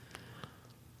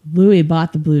 Louis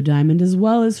bought the blue diamond as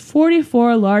well as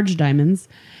 44 large diamonds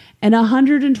and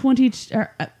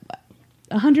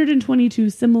 122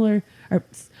 smaller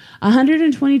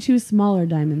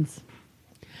diamonds.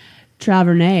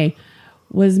 Tavernet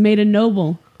was made a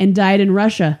noble and died in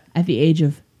Russia at the age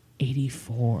of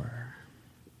 84.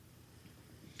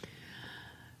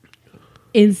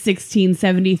 In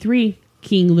 1673,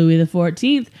 King Louis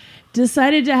XIV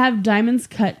decided to have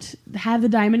the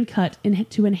diamond cut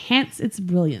to enhance its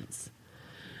brilliance.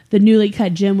 The newly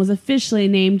cut gem was officially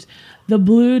named the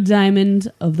Blue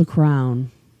Diamond of the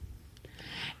Crown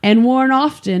and worn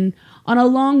often on a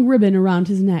long ribbon around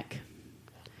his neck.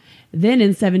 Then in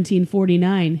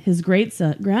 1749, his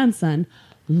grandson,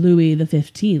 Louis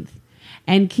XV,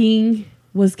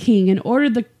 was king and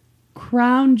ordered the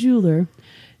crown jeweler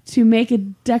to make a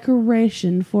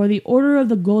decoration for the Order of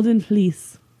the Golden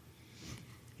Fleece.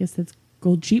 I guess that's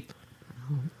gold cheap.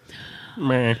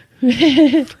 Meh.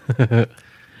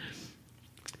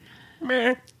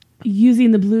 Meh.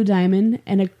 Using the blue diamond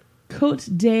and a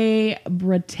Côte de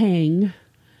Bretagne,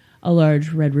 a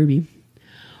large red ruby.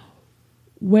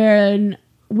 When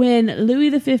Louis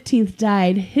XV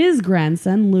died, his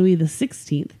grandson, Louis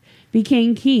XVI,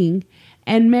 became king,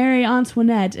 and Marie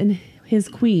Antoinette and his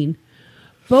queen.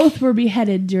 Both were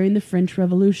beheaded during the French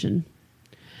Revolution.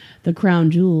 The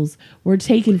crown jewels were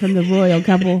taken from the royal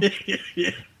couple.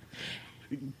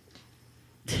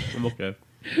 I'm okay.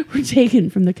 Were taken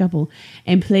from the couple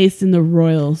and placed in the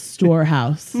royal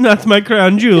storehouse. Not my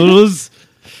crown jewels.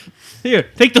 Here,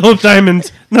 take the Hope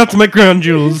Diamonds. Not my crown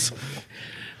jewels.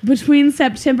 Between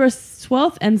September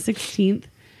 12th and 16th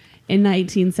in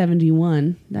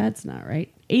 1971, that's not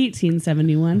right,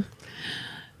 1871,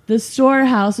 the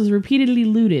storehouse was repeatedly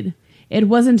looted. It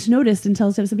wasn't noticed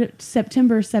until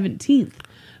September 17th.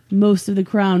 Most of the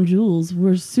crown jewels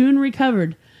were soon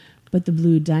recovered, but the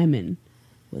blue diamond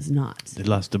was not. They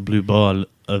lost the blue ball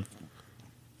of...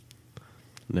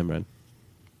 Never mind.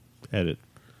 Edit.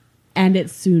 And it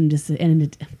soon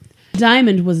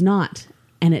diamond was not,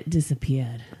 and it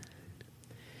disappeared.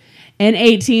 In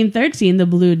 1813, the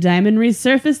blue diamond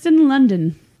resurfaced in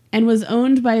London and was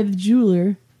owned by the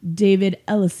jeweler David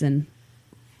Ellison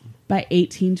by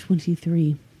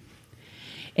 1823.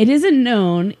 It isn't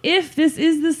known if this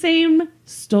is the same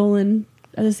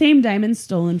diamond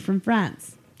stolen from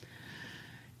France.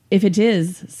 If it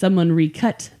is, someone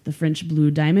recut the French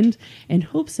blue diamond in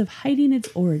hopes of hiding its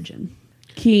origin.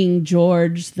 King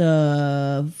George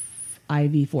IV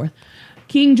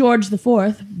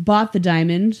bought the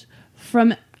diamond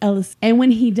from Ellis, and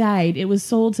when he died, it was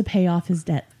sold to pay off his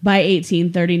debt. By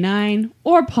 1839,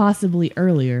 or possibly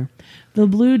earlier, the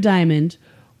blue diamond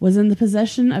was in the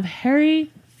possession of Harry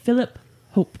Philip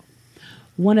Hope,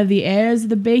 one of the heirs of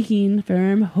the baking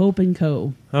firm Hope &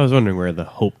 Co. I was wondering where the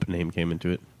Hope name came into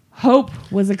it. Hope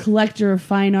was a collector of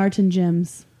fine art and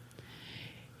gems,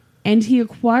 and he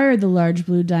acquired the large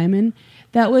blue diamond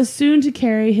that was soon to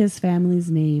carry his family's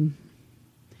name.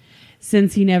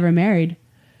 Since he never married,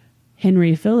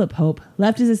 Henry Philip Hope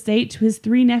left his estate to his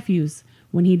 3 nephews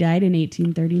when he died in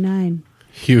 1839.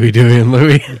 Huey, Dewey, and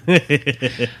Louie.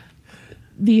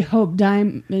 The Hope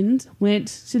diamond went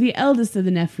to the eldest of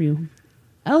the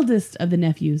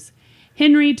nephews,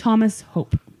 Henry Thomas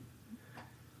Hope.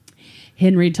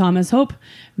 Henry Thomas Hope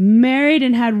married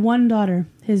and had 1 daughter.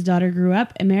 His daughter grew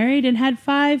up and married and had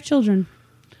 5 children.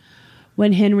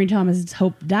 When Henry Thomas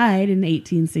Hope died in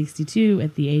 1862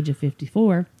 at the age of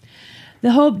 54,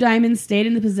 the Hope diamond stayed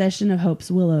in the possession of Hope's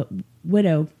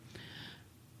widow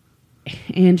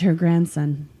and her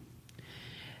grandson.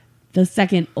 The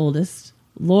second oldest,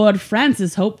 Lord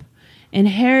Francis Hope,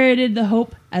 inherited the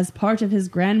Hope as part of his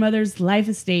grandmother's life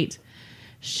estate,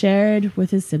 shared with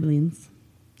his siblings.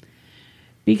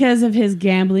 Because of his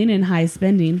gambling and high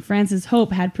spending, Francis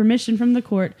Hope had permission from the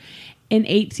court in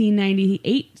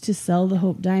 1898 to sell the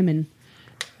Hope diamond.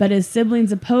 But his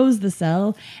siblings opposed the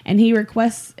sale, and his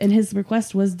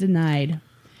request was denied.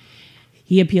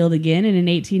 He appealed again, and in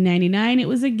 1899 it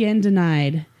was again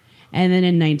denied. And then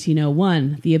in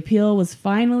 1901, the appeal was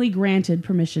finally granted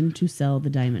permission to sell the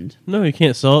diamond. No, you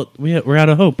can't sell it. We're out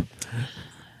of Hope.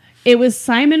 It was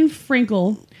Simon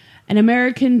Frankel, an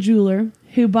American jeweler,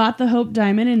 who bought the Hope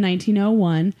diamond in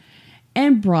 1901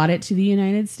 and brought it to the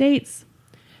United States.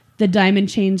 The diamond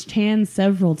changed hands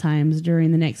several times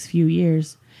during the next few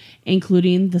years,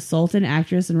 including the Sultan,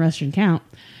 actress, and Russian count,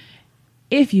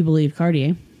 if you believe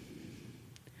Cartier.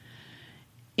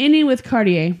 Ending with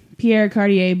Cartier, Pierre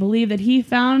Cartier believed that he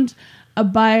found a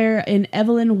buyer in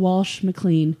Evelyn Walsh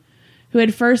McLean, who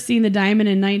had first seen the diamond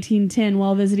in 1910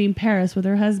 while visiting Paris with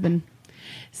her husband.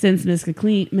 Since Miss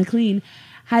McLean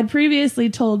had previously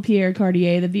told Pierre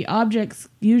Cartier that the objects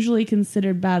usually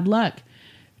considered bad luck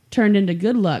turned into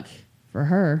good luck for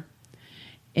her.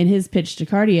 In his pitch,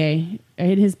 Cartier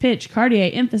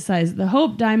emphasized the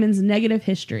Hope diamond's negative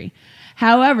history.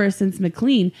 However, since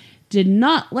McLean did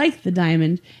not like the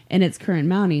diamond in its current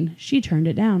mounting, she turned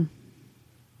it down.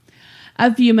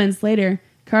 A few months later,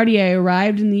 Cartier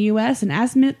arrived in the U.S. and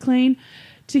asked McLean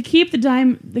to keep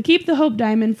the Hope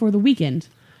Diamond for the weekend,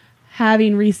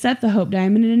 having reset the Hope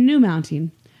Diamond in a new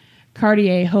mounting.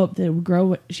 Cartier hoped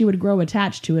that she would grow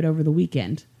attached to it over the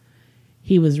weekend.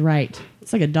 He was right.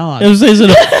 It's like a dog. Is it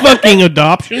a fucking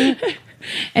adoption?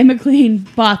 And McLean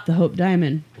bought the Hope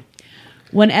Diamond.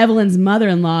 When Evelyn's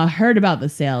mother-in-law heard about the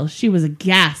sale, she was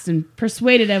aghast and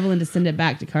persuaded Evelyn to send it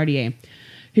back to Cartier,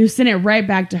 who sent it right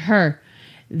back to her,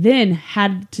 then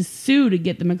had to sue to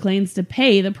get the McLeans to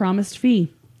pay the promised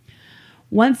fee.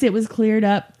 Once it was cleared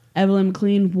up, Evelyn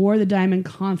McLean wore the diamond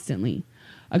constantly.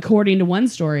 According to one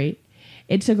story,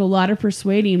 it took a lot of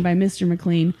persuading by Mrs.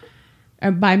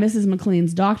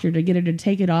 McLean's doctor to get her to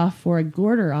take it off for a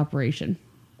goiter operation.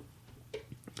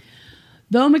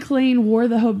 Though McLean wore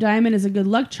the Hope Diamond as a good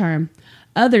luck charm,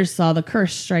 others saw the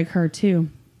curse strike her too.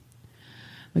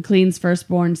 McLean's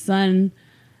firstborn son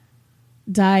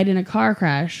died in a car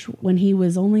crash when he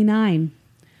was only 9.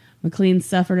 McLean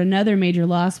suffered another major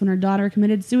loss when her daughter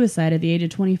committed suicide at the age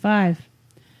of 25.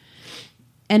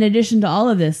 In addition to all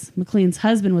of this, McLean's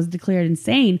husband was declared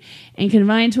insane and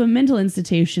confined to a mental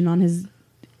institution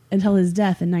until his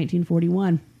death in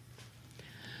 1941.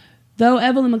 Though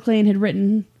Evelyn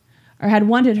McLean had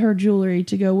wanted her jewelry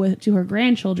to go to her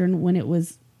grandchildren when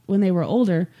they were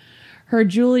older, her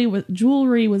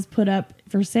jewelry was put up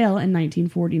for sale in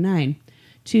 1949,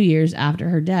 2 years after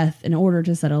her death, in order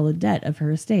to settle the debt of her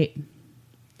estate.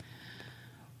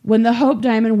 When the Hope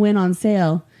Diamond went on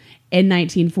sale in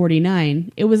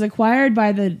 1949, it was acquired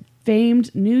by the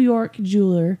famed New York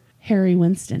jeweler Harry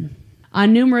Winston.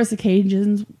 On numerous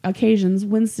occasions,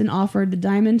 Winston offered the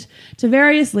diamond to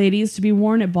various ladies to be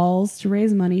worn at balls to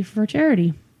raise money for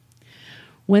charity.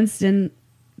 Winston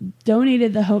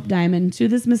donated the Hope Diamond to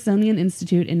the Smithsonian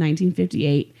Institute in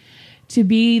 1958 to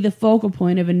be the focal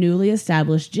point of a newly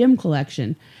established gem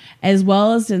collection, as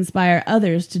well as to inspire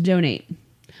others to donate.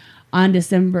 On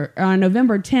November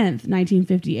 10th,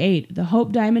 1958, the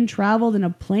Hope Diamond traveled in a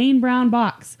plain brown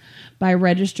box by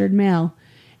registered mail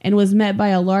and was met by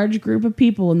a large group of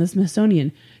people in the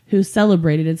Smithsonian who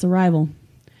celebrated its arrival.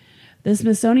 The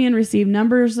Smithsonian received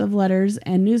numbers of letters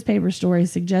and newspaper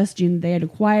stories suggesting they had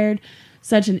acquired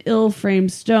such an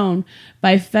ill-framed stone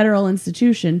by a federal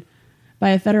institution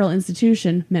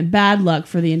meant bad luck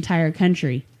for the entire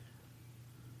country.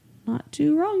 Not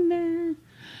too wrong there.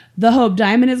 The Hope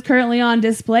Diamond is currently on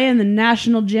display in the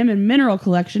National Gem and Mineral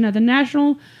Collection at the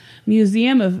National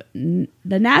Museum of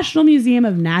Natural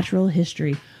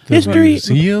History.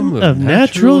 Museum of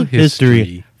Natural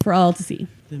History. For all to see.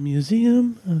 The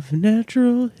Museum of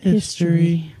Natural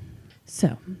History.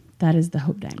 So, that is the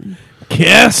Hope Diamond.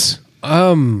 Kiss!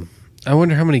 I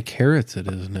wonder how many carats it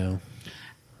is now.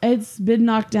 It's been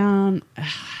knocked down.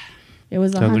 It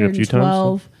was Sounds like a few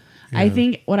 112. times. I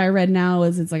think what I read now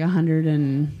is it's like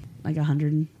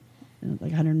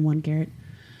 101 carat.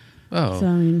 Oh. So,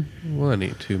 I mean, Well, I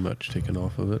ain't too much taken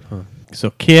off of it, huh? So,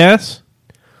 Kiss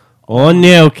or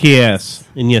no Kiss?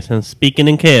 And yes, I'm speaking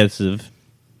in cursive.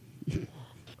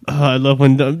 Oh, I love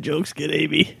when dumb jokes get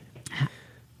AB.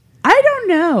 I don't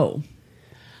know.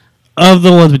 Of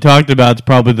the ones we talked about, it's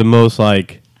probably the most,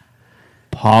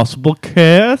 possible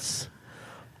kiss.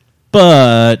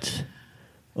 But,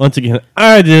 once again,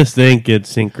 I just think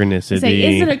it's synchronicity.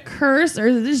 Say, is it a curse or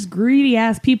is it just greedy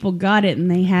ass people got it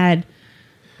and they had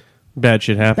bad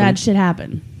shit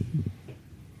happen?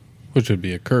 Which would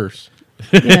be a curse.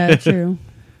 Yeah, true.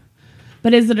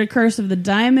 But is it a curse of the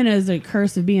diamond or is it a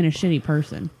curse of being a shitty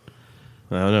person?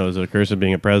 I don't know. Is it a curse of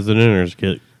being a president or is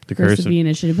it the curse of being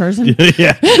a shitty person?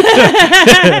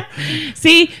 Yeah.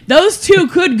 See, those two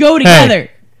could go together.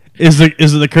 Hey, is it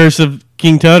the curse of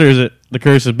King Tut or is it the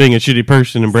curse of being a shitty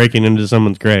person and breaking into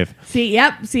someone's grave? See,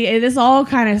 yep. See, this all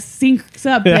kind of syncs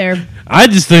up there. I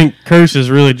just think curses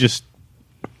really they're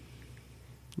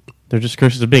just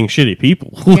curses of being shitty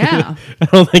people. Yeah. I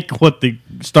don't think what they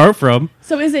start from.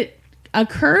 So is it a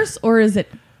curse or is it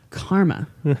karma?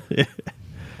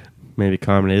 Maybe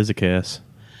karma is a curse.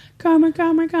 Karma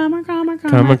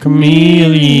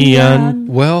chameleon.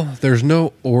 Well, there's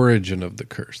no origin of the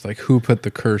curse. Like, who put the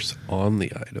curse on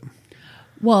the item?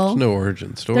 Well, there's no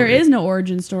origin story. There is no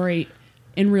origin story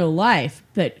in real life,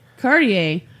 but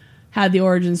Cartier had the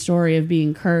origin story of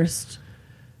being cursed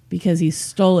because he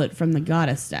stole it from the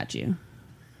goddess statue.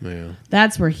 Yeah.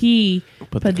 That's where he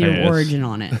put the curse. origin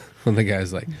on it. When the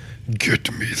guy's like,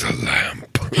 "Get me the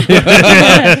lamp,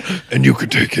 and you can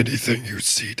take anything you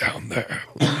see down there."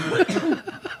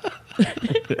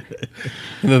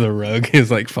 And then the rug is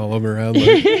like following him around.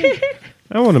 Like,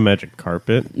 I want a magic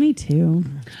carpet. Me too.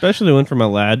 Especially one from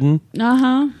Aladdin.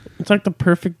 Uh-huh. It's like the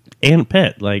perfect ant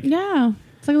pet. Like, Yeah.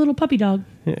 It's like a little puppy dog.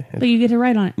 Yeah. But you get to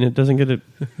write on it. And it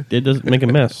doesn't make a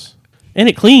mess. And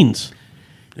it cleans.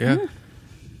 Yeah.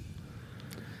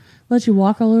 Let you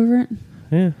walk all over it.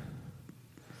 Yeah.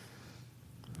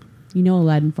 You know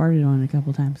Aladdin farted on it a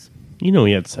couple times. You know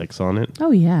he had sex on it.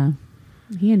 Oh, yeah.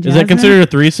 He and Is that Jasmine. considered a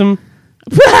threesome?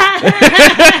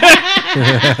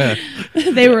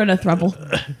 They were in a throuple.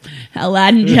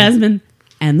 Aladdin, Jasmine,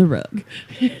 and the rug.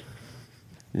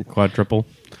 Quadruple.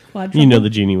 Quadruple. You know the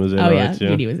genie was in Oh, on yeah. it too.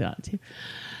 Genie was on it, too.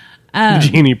 The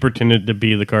genie pretended to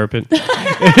be the carpet.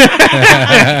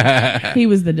 He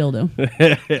was the dildo.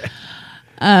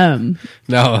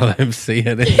 Now I'm seeing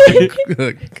it.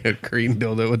 A green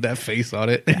dildo with that face on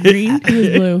it. Green? He was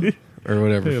blue. Or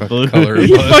whatever Blue. fucking color it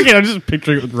You was. fucking, I'm just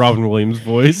picturing it with Robin Williams'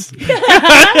 voice.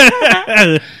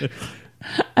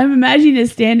 I'm imagining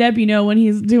his stand up, when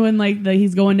he's doing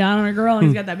he's going down on a girl and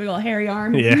he's got that big old hairy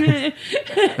arm. Yeah.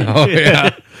 Oh, yeah.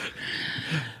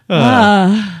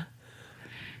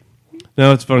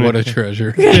 No, it's funny. What a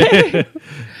treasure.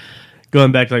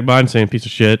 Going back to mine saying piece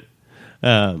of shit. It's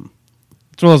one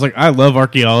of those I love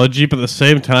archaeology, but at the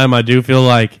same time I do feel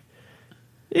like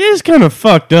it is kind of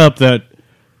fucked up that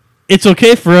it's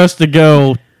okay for us to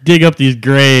go dig up these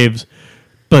graves,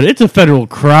 but it's a federal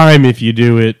crime if you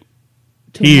do it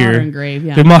To here. a modern grave,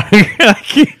 yeah. To modern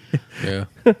Yeah.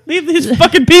 Leave these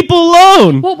fucking people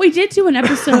alone. Well, we did do an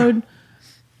episode.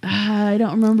 I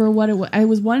don't remember what it was. It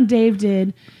was one Dave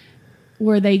did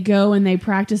where they go and they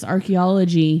practice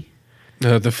archaeology.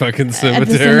 The fucking At the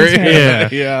cemetery. cemetery. Yeah.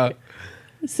 Yeah.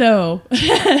 So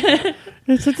I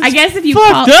guess if you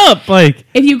Fucked up.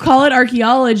 if you call it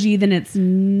archaeology, then it's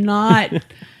not.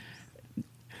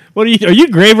 What are you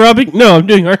grave robbing? No, I'm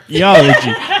doing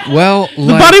archaeology. Well, The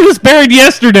body was buried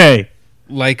yesterday.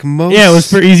 like most, Yeah, it was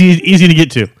pretty easy to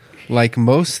get to. like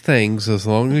most things, as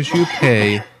long as you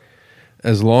pay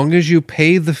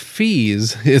the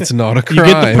fees, it's not a crime.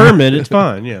 You get the permit, it's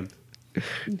fine. Yeah.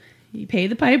 You pay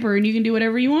the piper and you can do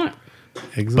whatever you want.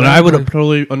 Exactly. But I would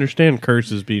totally understand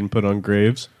curses being put on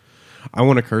graves. I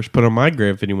want a curse put on my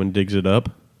grave if anyone digs it up.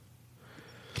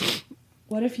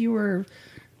 What if you were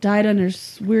died under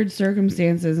weird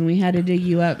circumstances and we had to dig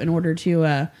you up in order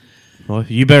to? Well,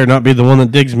 you better not be the one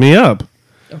that digs me up.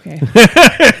 Okay.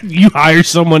 You hire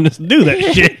someone to do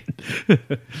that shit.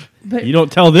 But You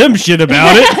don't tell them shit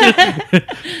about it.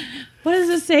 what does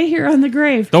it say here on the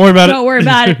grave? Don't worry about it. Don't worry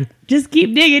about it. Just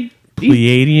keep digging.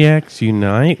 Pleiadiacs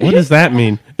unite? What does that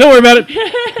mean? Don't worry about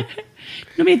it.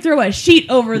 Let me throw a sheet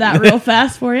over that real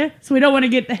fast for you, so we don't want to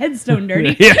get the headstone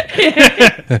dirty.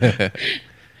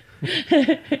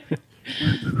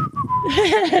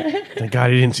 Thank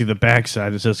God he didn't see the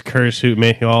backside. It says, "Curse who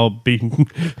may all be,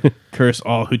 curse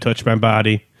all who touch my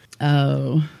body."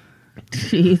 Oh,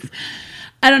 jeez.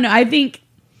 I don't know. I think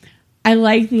I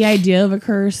like the idea of a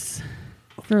curse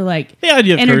for The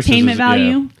idea of entertainment curses is,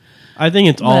 value. yeah. I think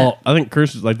it's all. I think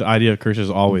curses, the idea of curses, has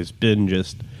always been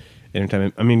just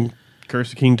entertainment. I mean,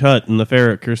 Curse of King Tut and the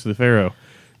Pharaoh, Curse of the Pharaoh,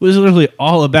 it was literally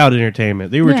all about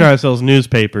entertainment. They were Yeah. trying to sell us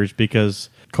newspapers because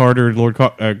Carter and Lord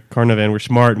Carnarvon were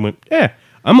smart and went, "Yeah,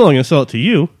 I'm only going to sell it to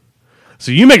you,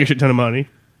 so you make a shit ton of money,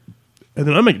 and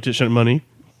then I make a shit ton of money,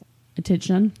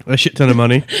 Attention. a shit ton of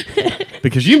money,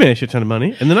 because you made a shit ton of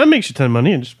money, and then I make a shit ton of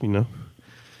money, and just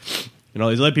And all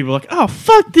these other people are like, "Oh,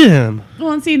 fuck them."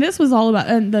 Well, and see, this was all about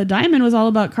the diamond was all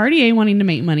about Cartier wanting to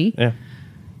make money. Yeah.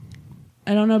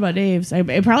 I don't know about Dave's.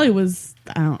 It probably was.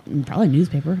 Probably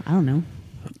newspaper. I don't know.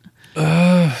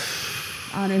 I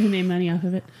don't know who made money off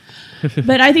of it.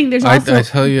 But I think there's also. I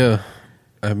tell you,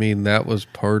 I mean, that was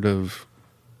part of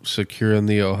securing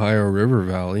the Ohio River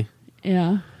Valley.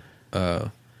 Yeah.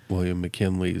 William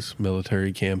McKinley's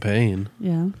military campaign.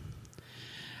 Yeah.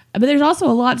 But there's also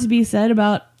a lot to be said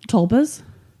about tulpas.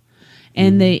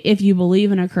 And if you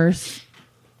believe in a curse,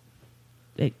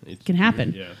 it can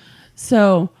happen. Yeah.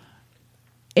 So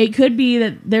it could be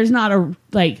that there's not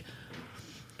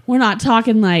we're not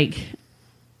talking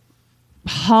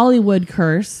Hollywood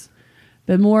curse,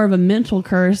 but more of a mental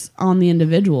curse on the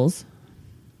individuals.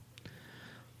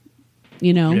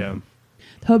 Yeah.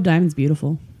 The Hope Diamond's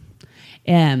beautiful.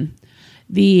 And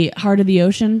the Heart of the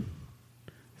Ocean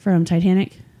from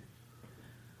Titanic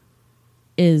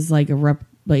is like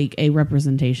a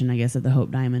representation, I guess, of the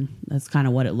Hope Diamond. That's kind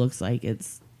of what it looks like.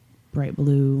 It's bright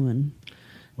blue and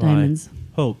diamonds.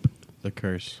 Hope the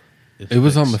curse. It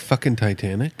was on the fucking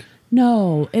Titanic?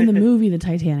 No, in the movie The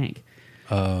Titanic.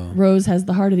 Rose has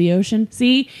the Heart of the Ocean.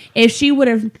 See, if she would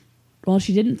have... Well,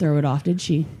 she didn't throw it off, did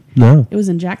she? No. It was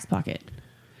in Jack's pocket.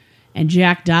 And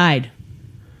Jack died.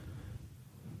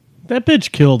 That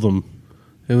bitch killed him.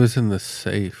 It was in the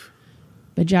safe.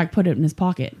 But Jack put it in his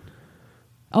pocket.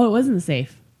 Oh, it was in the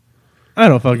safe. I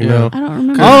don't fucking know. I don't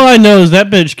remember. All I know is that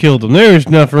bitch killed him. There's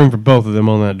enough room for both of them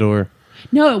on that door.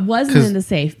 No, it wasn't in the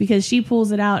safe because she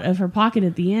pulls it out of her pocket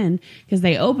at the end because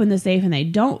they open the safe and they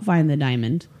don't find the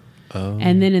diamond. Oh.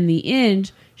 And then in the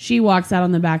end, she walks out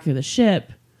on the back of the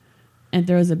ship and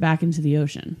throws it back into the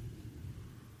ocean.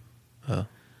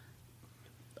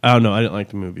 I don't know. I didn't like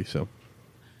the movie, so.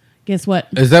 Guess what?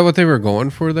 Is that what they were going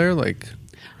for there? Like,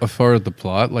 as far as the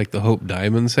plot, like the Hope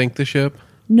Diamond sank the ship?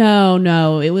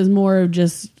 No. It was more of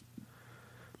just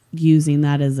using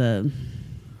that as an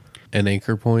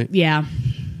anchor point? Yeah.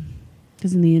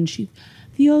 Because in the end,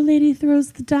 the old lady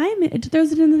throws the diamond. It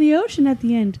throws it into the ocean at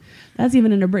the end. That's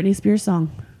even in a Britney Spears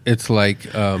song. It's like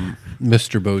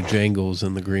Mr. Bojangles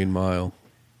in The Green Mile.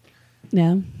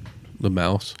 Yeah. The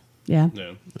mouse. Yeah.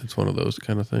 No. It's one of those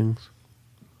kind of things.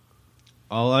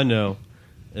 All I know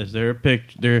is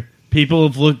people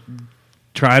have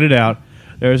tried it out.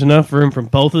 There's enough room for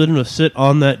both of them to sit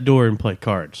on that door and play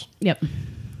cards. Yep.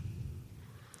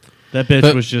 That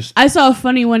bitch was just. I saw a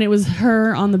funny one. It was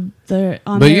her on the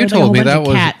on. But there you with, told like, a me whole that bunch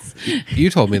was. of cats. You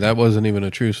told me that wasn't even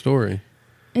a true story.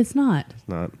 It's not. It's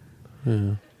not.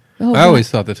 Yeah. Oh, I always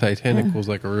thought the Titanic was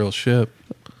like a real ship.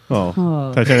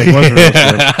 Oh. Titanic was a real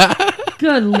ship.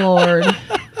 Good Lord.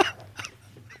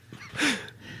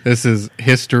 This is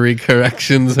history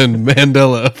corrections and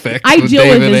Mandela effects. I with deal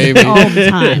with David this Amy. all the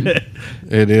time.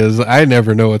 It is. I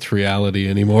never know what's reality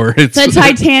anymore. It's The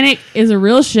Titanic is a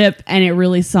real ship, and it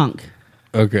really sunk.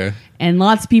 Okay. And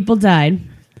lots of people died.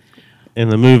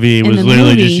 And the movie In was the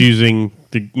literally movie- just using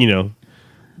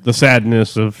the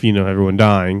sadness of everyone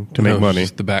dying to make No, money.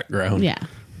 Just the background. Yeah.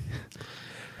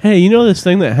 Hey, this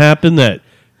thing that happened that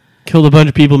killed a bunch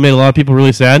of people, made a lot of people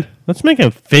really sad? Let's make a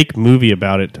fake movie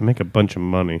about it to make a bunch of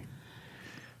money.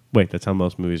 Wait, that's how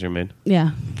most movies are made.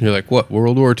 Yeah. You're like, what,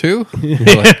 World War II?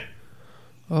 You're like,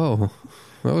 oh,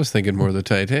 I was thinking more of the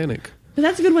Titanic. But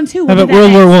that's a good one, too. How What about did that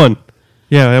World War next? One?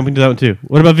 Yeah, we can do that one too.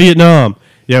 What about Vietnam?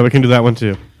 Yeah, we can do that one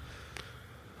too.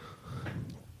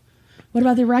 What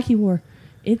about the Iraqi War?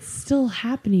 It's still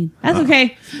happening. That's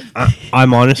okay.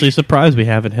 I'm honestly surprised we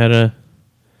haven't had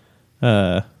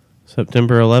a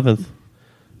September 11th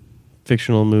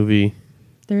fictional movie.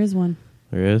 There is one.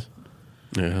 There is?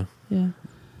 Yeah. Yeah.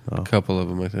 A couple of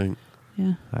them, I think.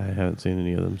 Yeah. I haven't seen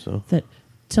any of them, so. That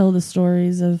tell the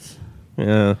stories of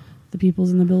Yeah. the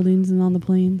peoples in the buildings and on the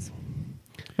planes.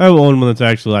 I have one that's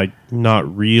actually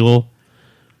not real,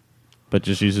 but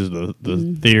just uses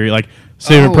the theory. Like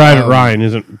Saving Private Ryan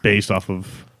isn't based off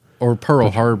of or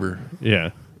Pearl Harbor.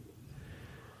 Yeah.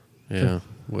 Yeah.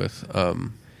 With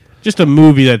just a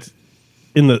movie that's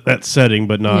in that setting,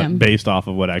 but not based off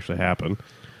of what actually happened.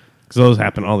 Because those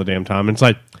happen all the damn time. And it's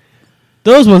like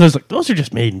those ones. Those are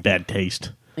just made in bad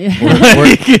taste. Yeah.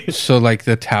 So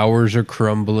the towers are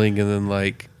crumbling, and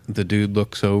then the dude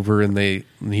looks over, and he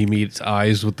meets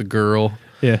eyes with the girl.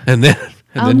 Yeah, and then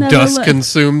dust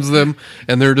consumes them,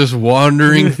 and they're just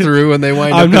wandering through, and they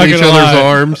wind up in each other's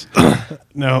arms.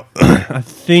 No, I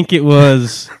think it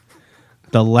was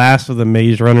the last of the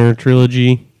Maze Runner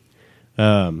trilogy.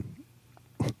 I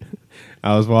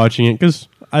was watching it because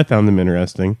I found them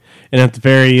interesting. And at the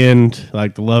very end,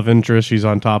 the love interest, she's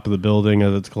on top of the building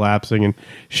as it's collapsing, and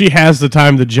she has the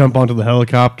time to jump onto the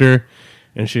helicopter,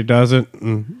 and she doesn't,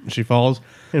 and she falls.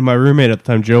 And my roommate at the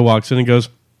time, Joe, walks in and goes,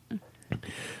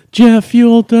 "Jet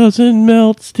fuel doesn't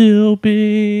melt steel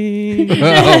beam." Oh,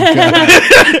 God.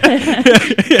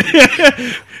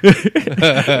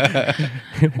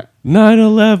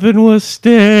 9/11 was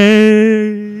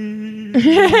staged.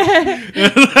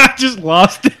 I just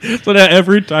lost it. So that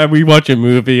every time we watch a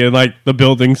movie and the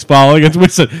building's falling, we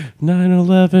said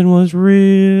 9/11 was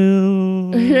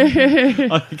real.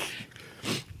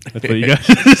 That's what you guys.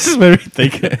 This is what we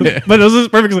think. But this is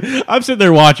perfect. I'm sitting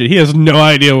there watching. He has no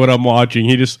idea what I'm watching.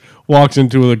 He just walks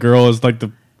into the girl as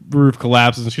the roof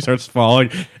collapses and she starts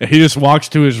falling, and he just walks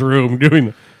to his room doing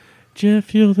the jet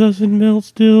fuel doesn't melt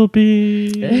steel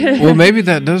beam. Well, maybe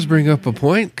that does bring up a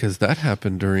point, because that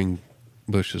happened during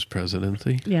Bush's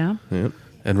presidency. Yeah. Yep.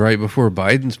 And right before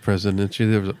Biden's presidency,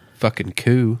 there was a fucking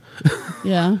coup.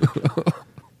 Yeah.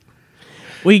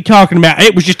 What are you talking about?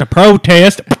 It was just a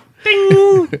protest.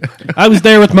 Ding! I was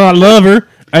there with my lover,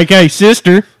 aka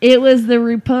sister. It was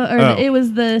it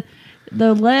was the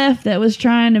left that was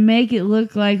trying to make it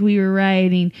look like we were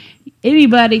rioting.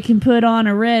 Anybody can put on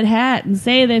a red hat and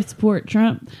say they support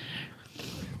Trump.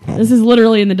 This is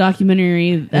literally in the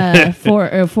documentary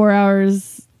 4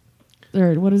 hours,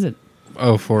 or what is it?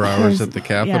 Oh, 4 hours at the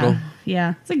Capitol.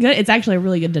 Yeah. It's actually a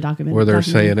really good documentary. Where they're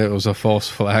saying it was a false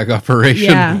flag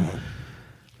operation. Yeah.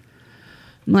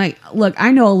 Look, I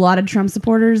know a lot of Trump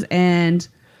supporters, and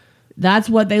That's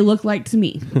what they look like to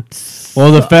me.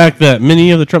 Well, the fact that many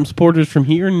of the Trump supporters from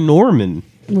here in Norman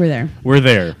We're there. were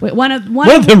there. Wait, one of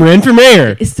them ran for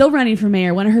mayor. is still running for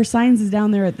mayor. One of her signs is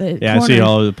down there at the Yeah, corner. I see it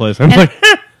all over the place. I'm And like,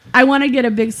 I want to get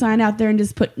a big sign out there and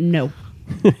just put no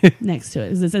next to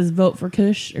it. It says vote for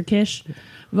Kush or Kish.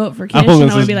 Vote for Kish. I And want I to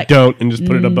want to say be like, don't and just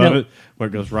put it above no. it where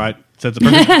it goes right. Says the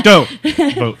person, don't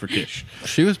vote for Kish.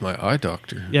 She was my eye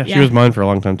doctor. Yeah, she Yeah. was mine for a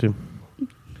long time too.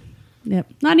 Yep.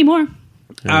 Not anymore.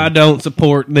 I don't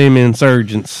support them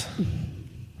insurgents.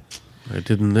 I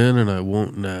didn't then, and I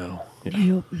won't now.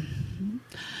 Yep.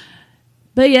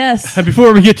 But yes.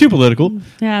 Before we get too political,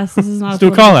 Yes, this is not Let's a do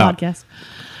a political call out. podcast.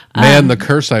 Man, the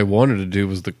curse I wanted to do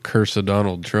was the curse of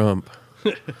Donald Trump,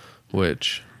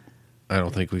 which I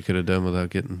don't think we could have done without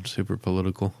getting super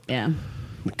political. Yeah.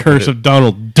 the curse of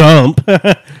Donald Dump.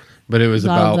 But it was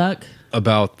Donald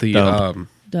about the Dump.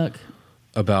 Duck.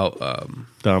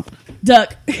 Dump.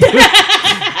 Duck.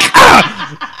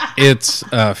 It's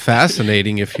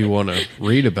fascinating if you want to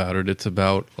read about it. It's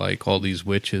about like all these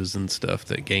witches and stuff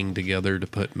that gang together to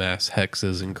put mass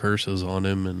hexes and curses on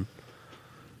him, and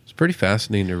it's pretty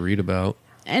fascinating to read about.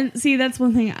 And see, that's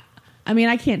one thing. I mean,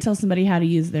 I can't tell somebody how to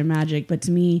use their magic, but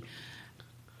to me,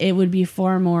 it would be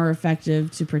far more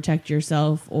effective to protect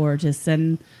yourself or to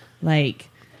send like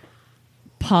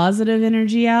positive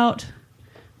energy out.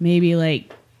 Maybe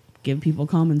like give people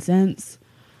common sense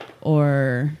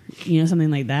or,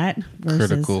 something like that. Versus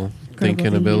Critical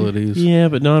thinking abilities. Yeah,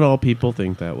 but not all people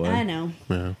think that way. I know.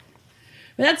 Yeah.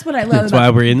 But that's what I love That's about why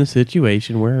we're in the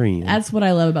situation we're in. That's what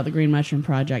I love about the Green Mushroom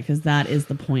Project, because that is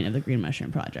the point of the Green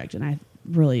Mushroom Project, and I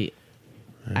really,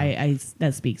 I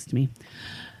that speaks to me.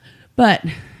 But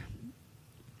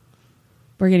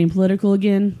we're getting political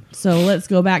again, so let's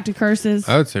go back to curses.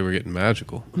 I would say we're getting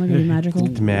magical. We're gonna be magical.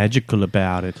 It's magical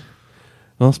about it.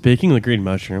 Well, speaking of the Green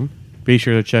Mushroom, be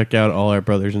sure to check out all our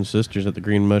brothers and sisters at the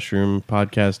Green Mushroom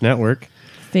Podcast Network.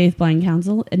 Faith Blind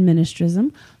Council,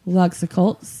 Administrism, Lux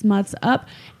Occult, Smuts Up,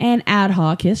 and Ad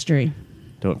Hoc History.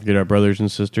 Don't forget our brothers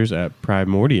and sisters at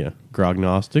Primordia,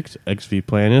 Grognostics, XV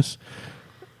Planus.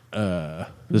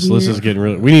 This list is getting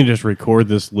really... We need to just record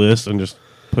this list and just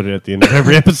put it at the end of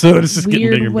every episode. It's just getting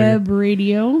bigger and Weird bigger. Web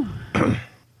Radio.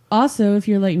 Also, if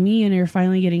you're like me and you're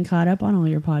finally getting caught up on all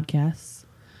your podcasts,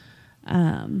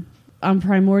 on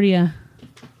Primordia,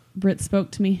 Britt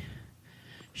spoke to me.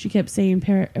 She kept saying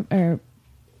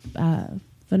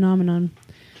phenomenon,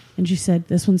 and she said,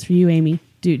 "This one's for you, Amy."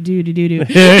 Do.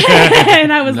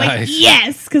 And I was like, Nice.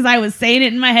 yes, because I was saying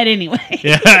it in my head anyway.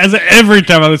 Yeah, every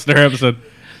time I listen to her episode,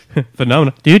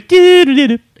 Phenomena.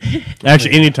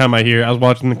 Actually, anytime I hear, I was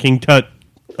watching the King Tut,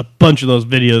 a bunch of those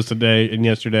videos today and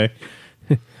yesterday,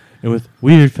 and with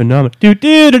weird phenomena.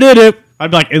 I'd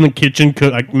be like in the kitchen,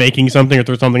 like making something or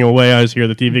throw something away. I just hear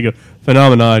the TV go,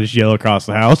 phenomena. I just yell across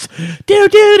the house.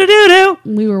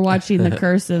 We were watching The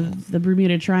Curse of the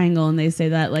Bermuda Triangle, and they say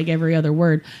that like every other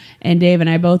word. And Dave and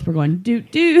I both were going, do.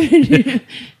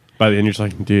 By the end, you're just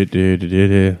like,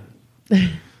 do.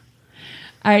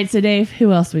 All right, so Dave,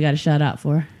 who else we got to shout out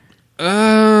for?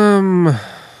 They're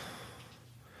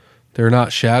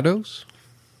Not Shadows.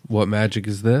 What Magic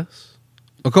Is This?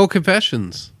 Occult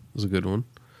Confessions is a good one.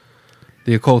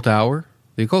 The Occult Hour.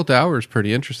 The Occult Hour is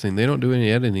pretty interesting. They don't do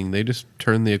any editing. They just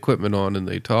turn the equipment on and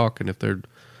they talk. And if their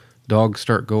dogs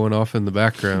start going off in the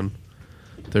background,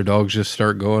 their dogs just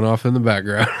start going off in the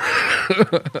background.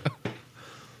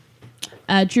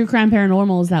 True Crime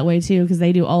Paranormal is that way too, because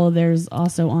they do all of theirs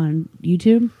also on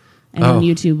YouTube and on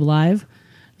YouTube Live.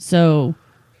 So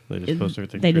They just post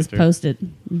everything. they straight just through. post it.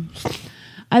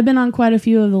 I've been on quite a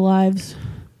few of the lives,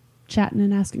 chatting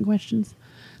and asking questions.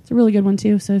 It's a really good one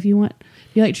too. So if you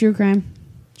like True Crime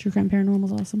Paranormal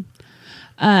is awesome.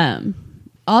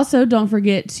 Also, don't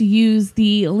forget to use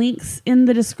the links in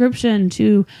the description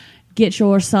to get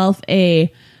yourself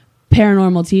a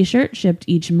paranormal t-shirt shipped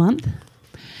each month.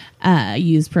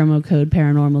 Use promo code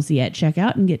paranormalcy at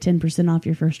checkout and get 10% off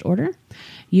your first order.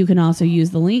 You can also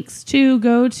use the links to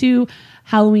go to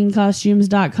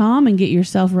halloweencostumes.com and get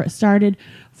yourself started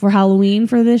for Halloween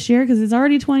for this year, because it's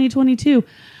already 2022.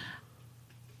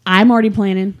 I'm already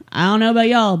planning. I don't know about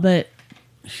y'all, but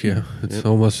Yeah, it's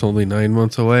almost only 9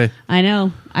 months away. I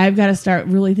know I've got to start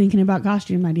really thinking about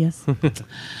costume ideas.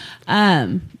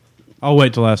 I'll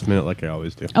wait till last minute like I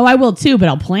always do. Oh, I will too, but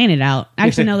I'll plan it out.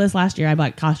 Actually, no, this last year I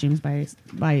bought costumes by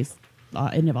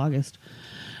end of August.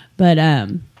 But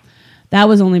that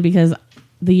was only because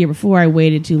the year before I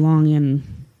waited too long and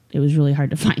it was really hard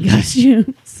to find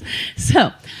costumes.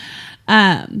 So,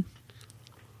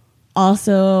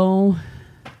 also,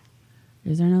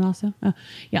 Is there no also? Oh.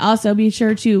 Yeah, also be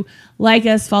sure to like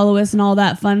us, follow us, and all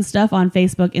that fun stuff on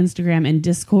Facebook, Instagram, and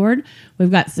Discord.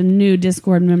 We've got some new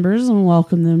Discord members, and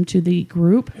welcome them to the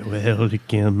group.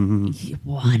 Welcome.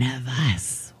 One of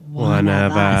us. One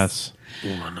of us.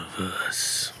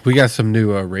 We got some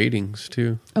new ratings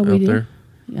too Oh, we out do? there.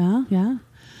 Yeah.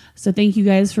 So thank you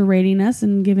guys for rating us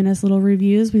and giving us little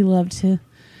reviews. We love to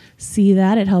see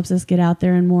that. It helps us get out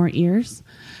there in more ears.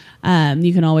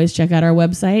 You can always check out our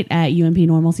website at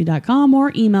umpnormalcy.com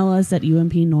or email us at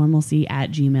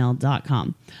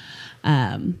umpnormalcy@gmail.com.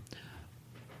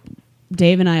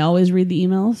 Dave and I always read the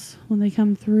emails when they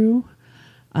come through.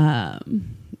 You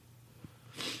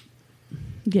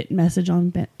can message us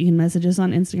on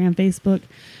Instagram, Facebook,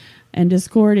 and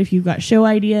Discord if you've got show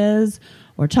ideas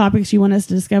or topics you want us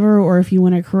to discover, or if you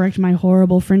want to correct my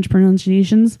horrible French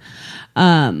pronunciations.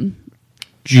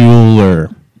 Jeweler.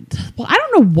 Well, I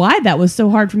don't know why that was so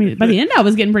hard for me. By the end, I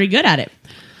was getting pretty good at it.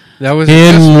 That was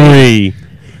just me. Henry.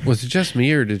 Was it just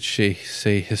me, or did she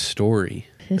say history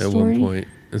at one History? point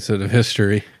instead of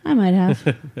history? I might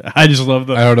have. I just love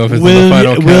the. I don't know if it's in the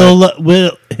final cut.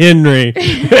 Will Henry.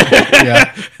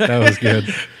 Yeah, that was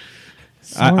good.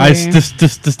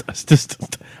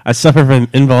 I suffer from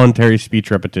involuntary speech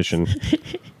repetition,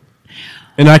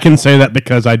 and I can say that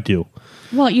because I do.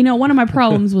 Well, one of my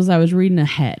problems was I was reading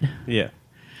ahead Yeah.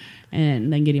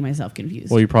 and then getting myself confused.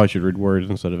 Well, you probably should read words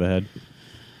instead of a head.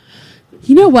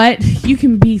 You know what? You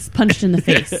can be punched in the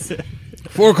face.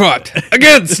 Fourquat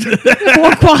against.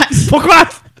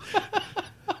 Fourquat.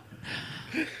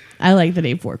 I like the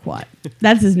name Fourquat.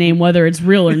 That's his name, whether it's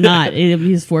real or not.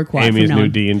 He's Fourquat. Amy's from now new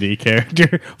on. D&D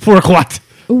character. Fourquat.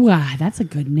 Ooh, that's a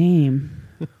good name.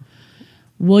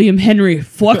 William Henry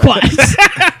Fourquat.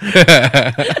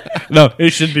 No,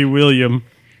 it should be William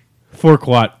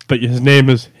Fourquat, but his name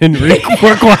is Henry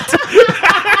Fourquat.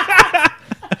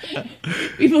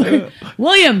 People are,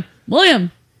 William.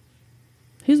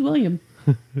 Who's William?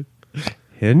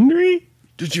 Henry?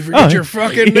 Did you forget your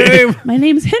fucking name? My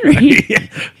name's Henry.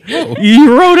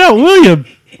 You wrote out William.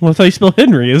 Well, that's how you spell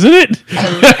Henry, isn't it?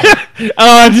 Oh,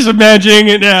 I'm just imagining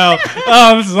it now.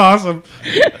 Oh, this is awesome.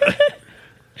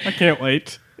 I can't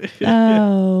wait.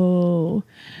 Oh.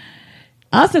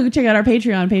 Also, check out our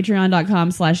Patreon,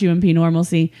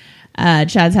 patreon.com/umpnormalcy.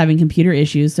 Chad's having computer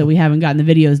issues, so we haven't gotten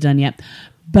the videos done yet.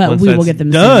 But Once we will that's get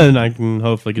them done, soon. I can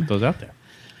hopefully get those out there.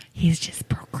 He's just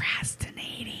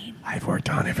procrastinating. I've worked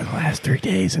on it for the last 3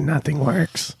 days and nothing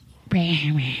works. So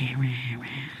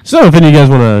if any of you guys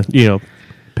want to,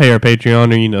 pay our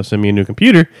Patreon or, send me a new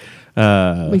computer,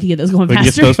 We can get those going we can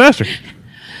get faster. those faster.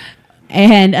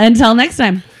 And until next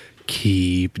time.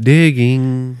 Keep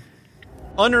digging.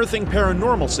 Unearthing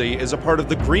Paranormalcy is a part of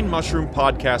the Green Mushroom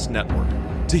Podcast Network.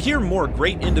 To hear more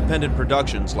great independent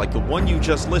productions like the one you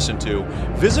just listened to,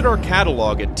 visit our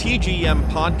catalog at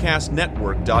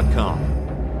tgmpodcastnetwork.com.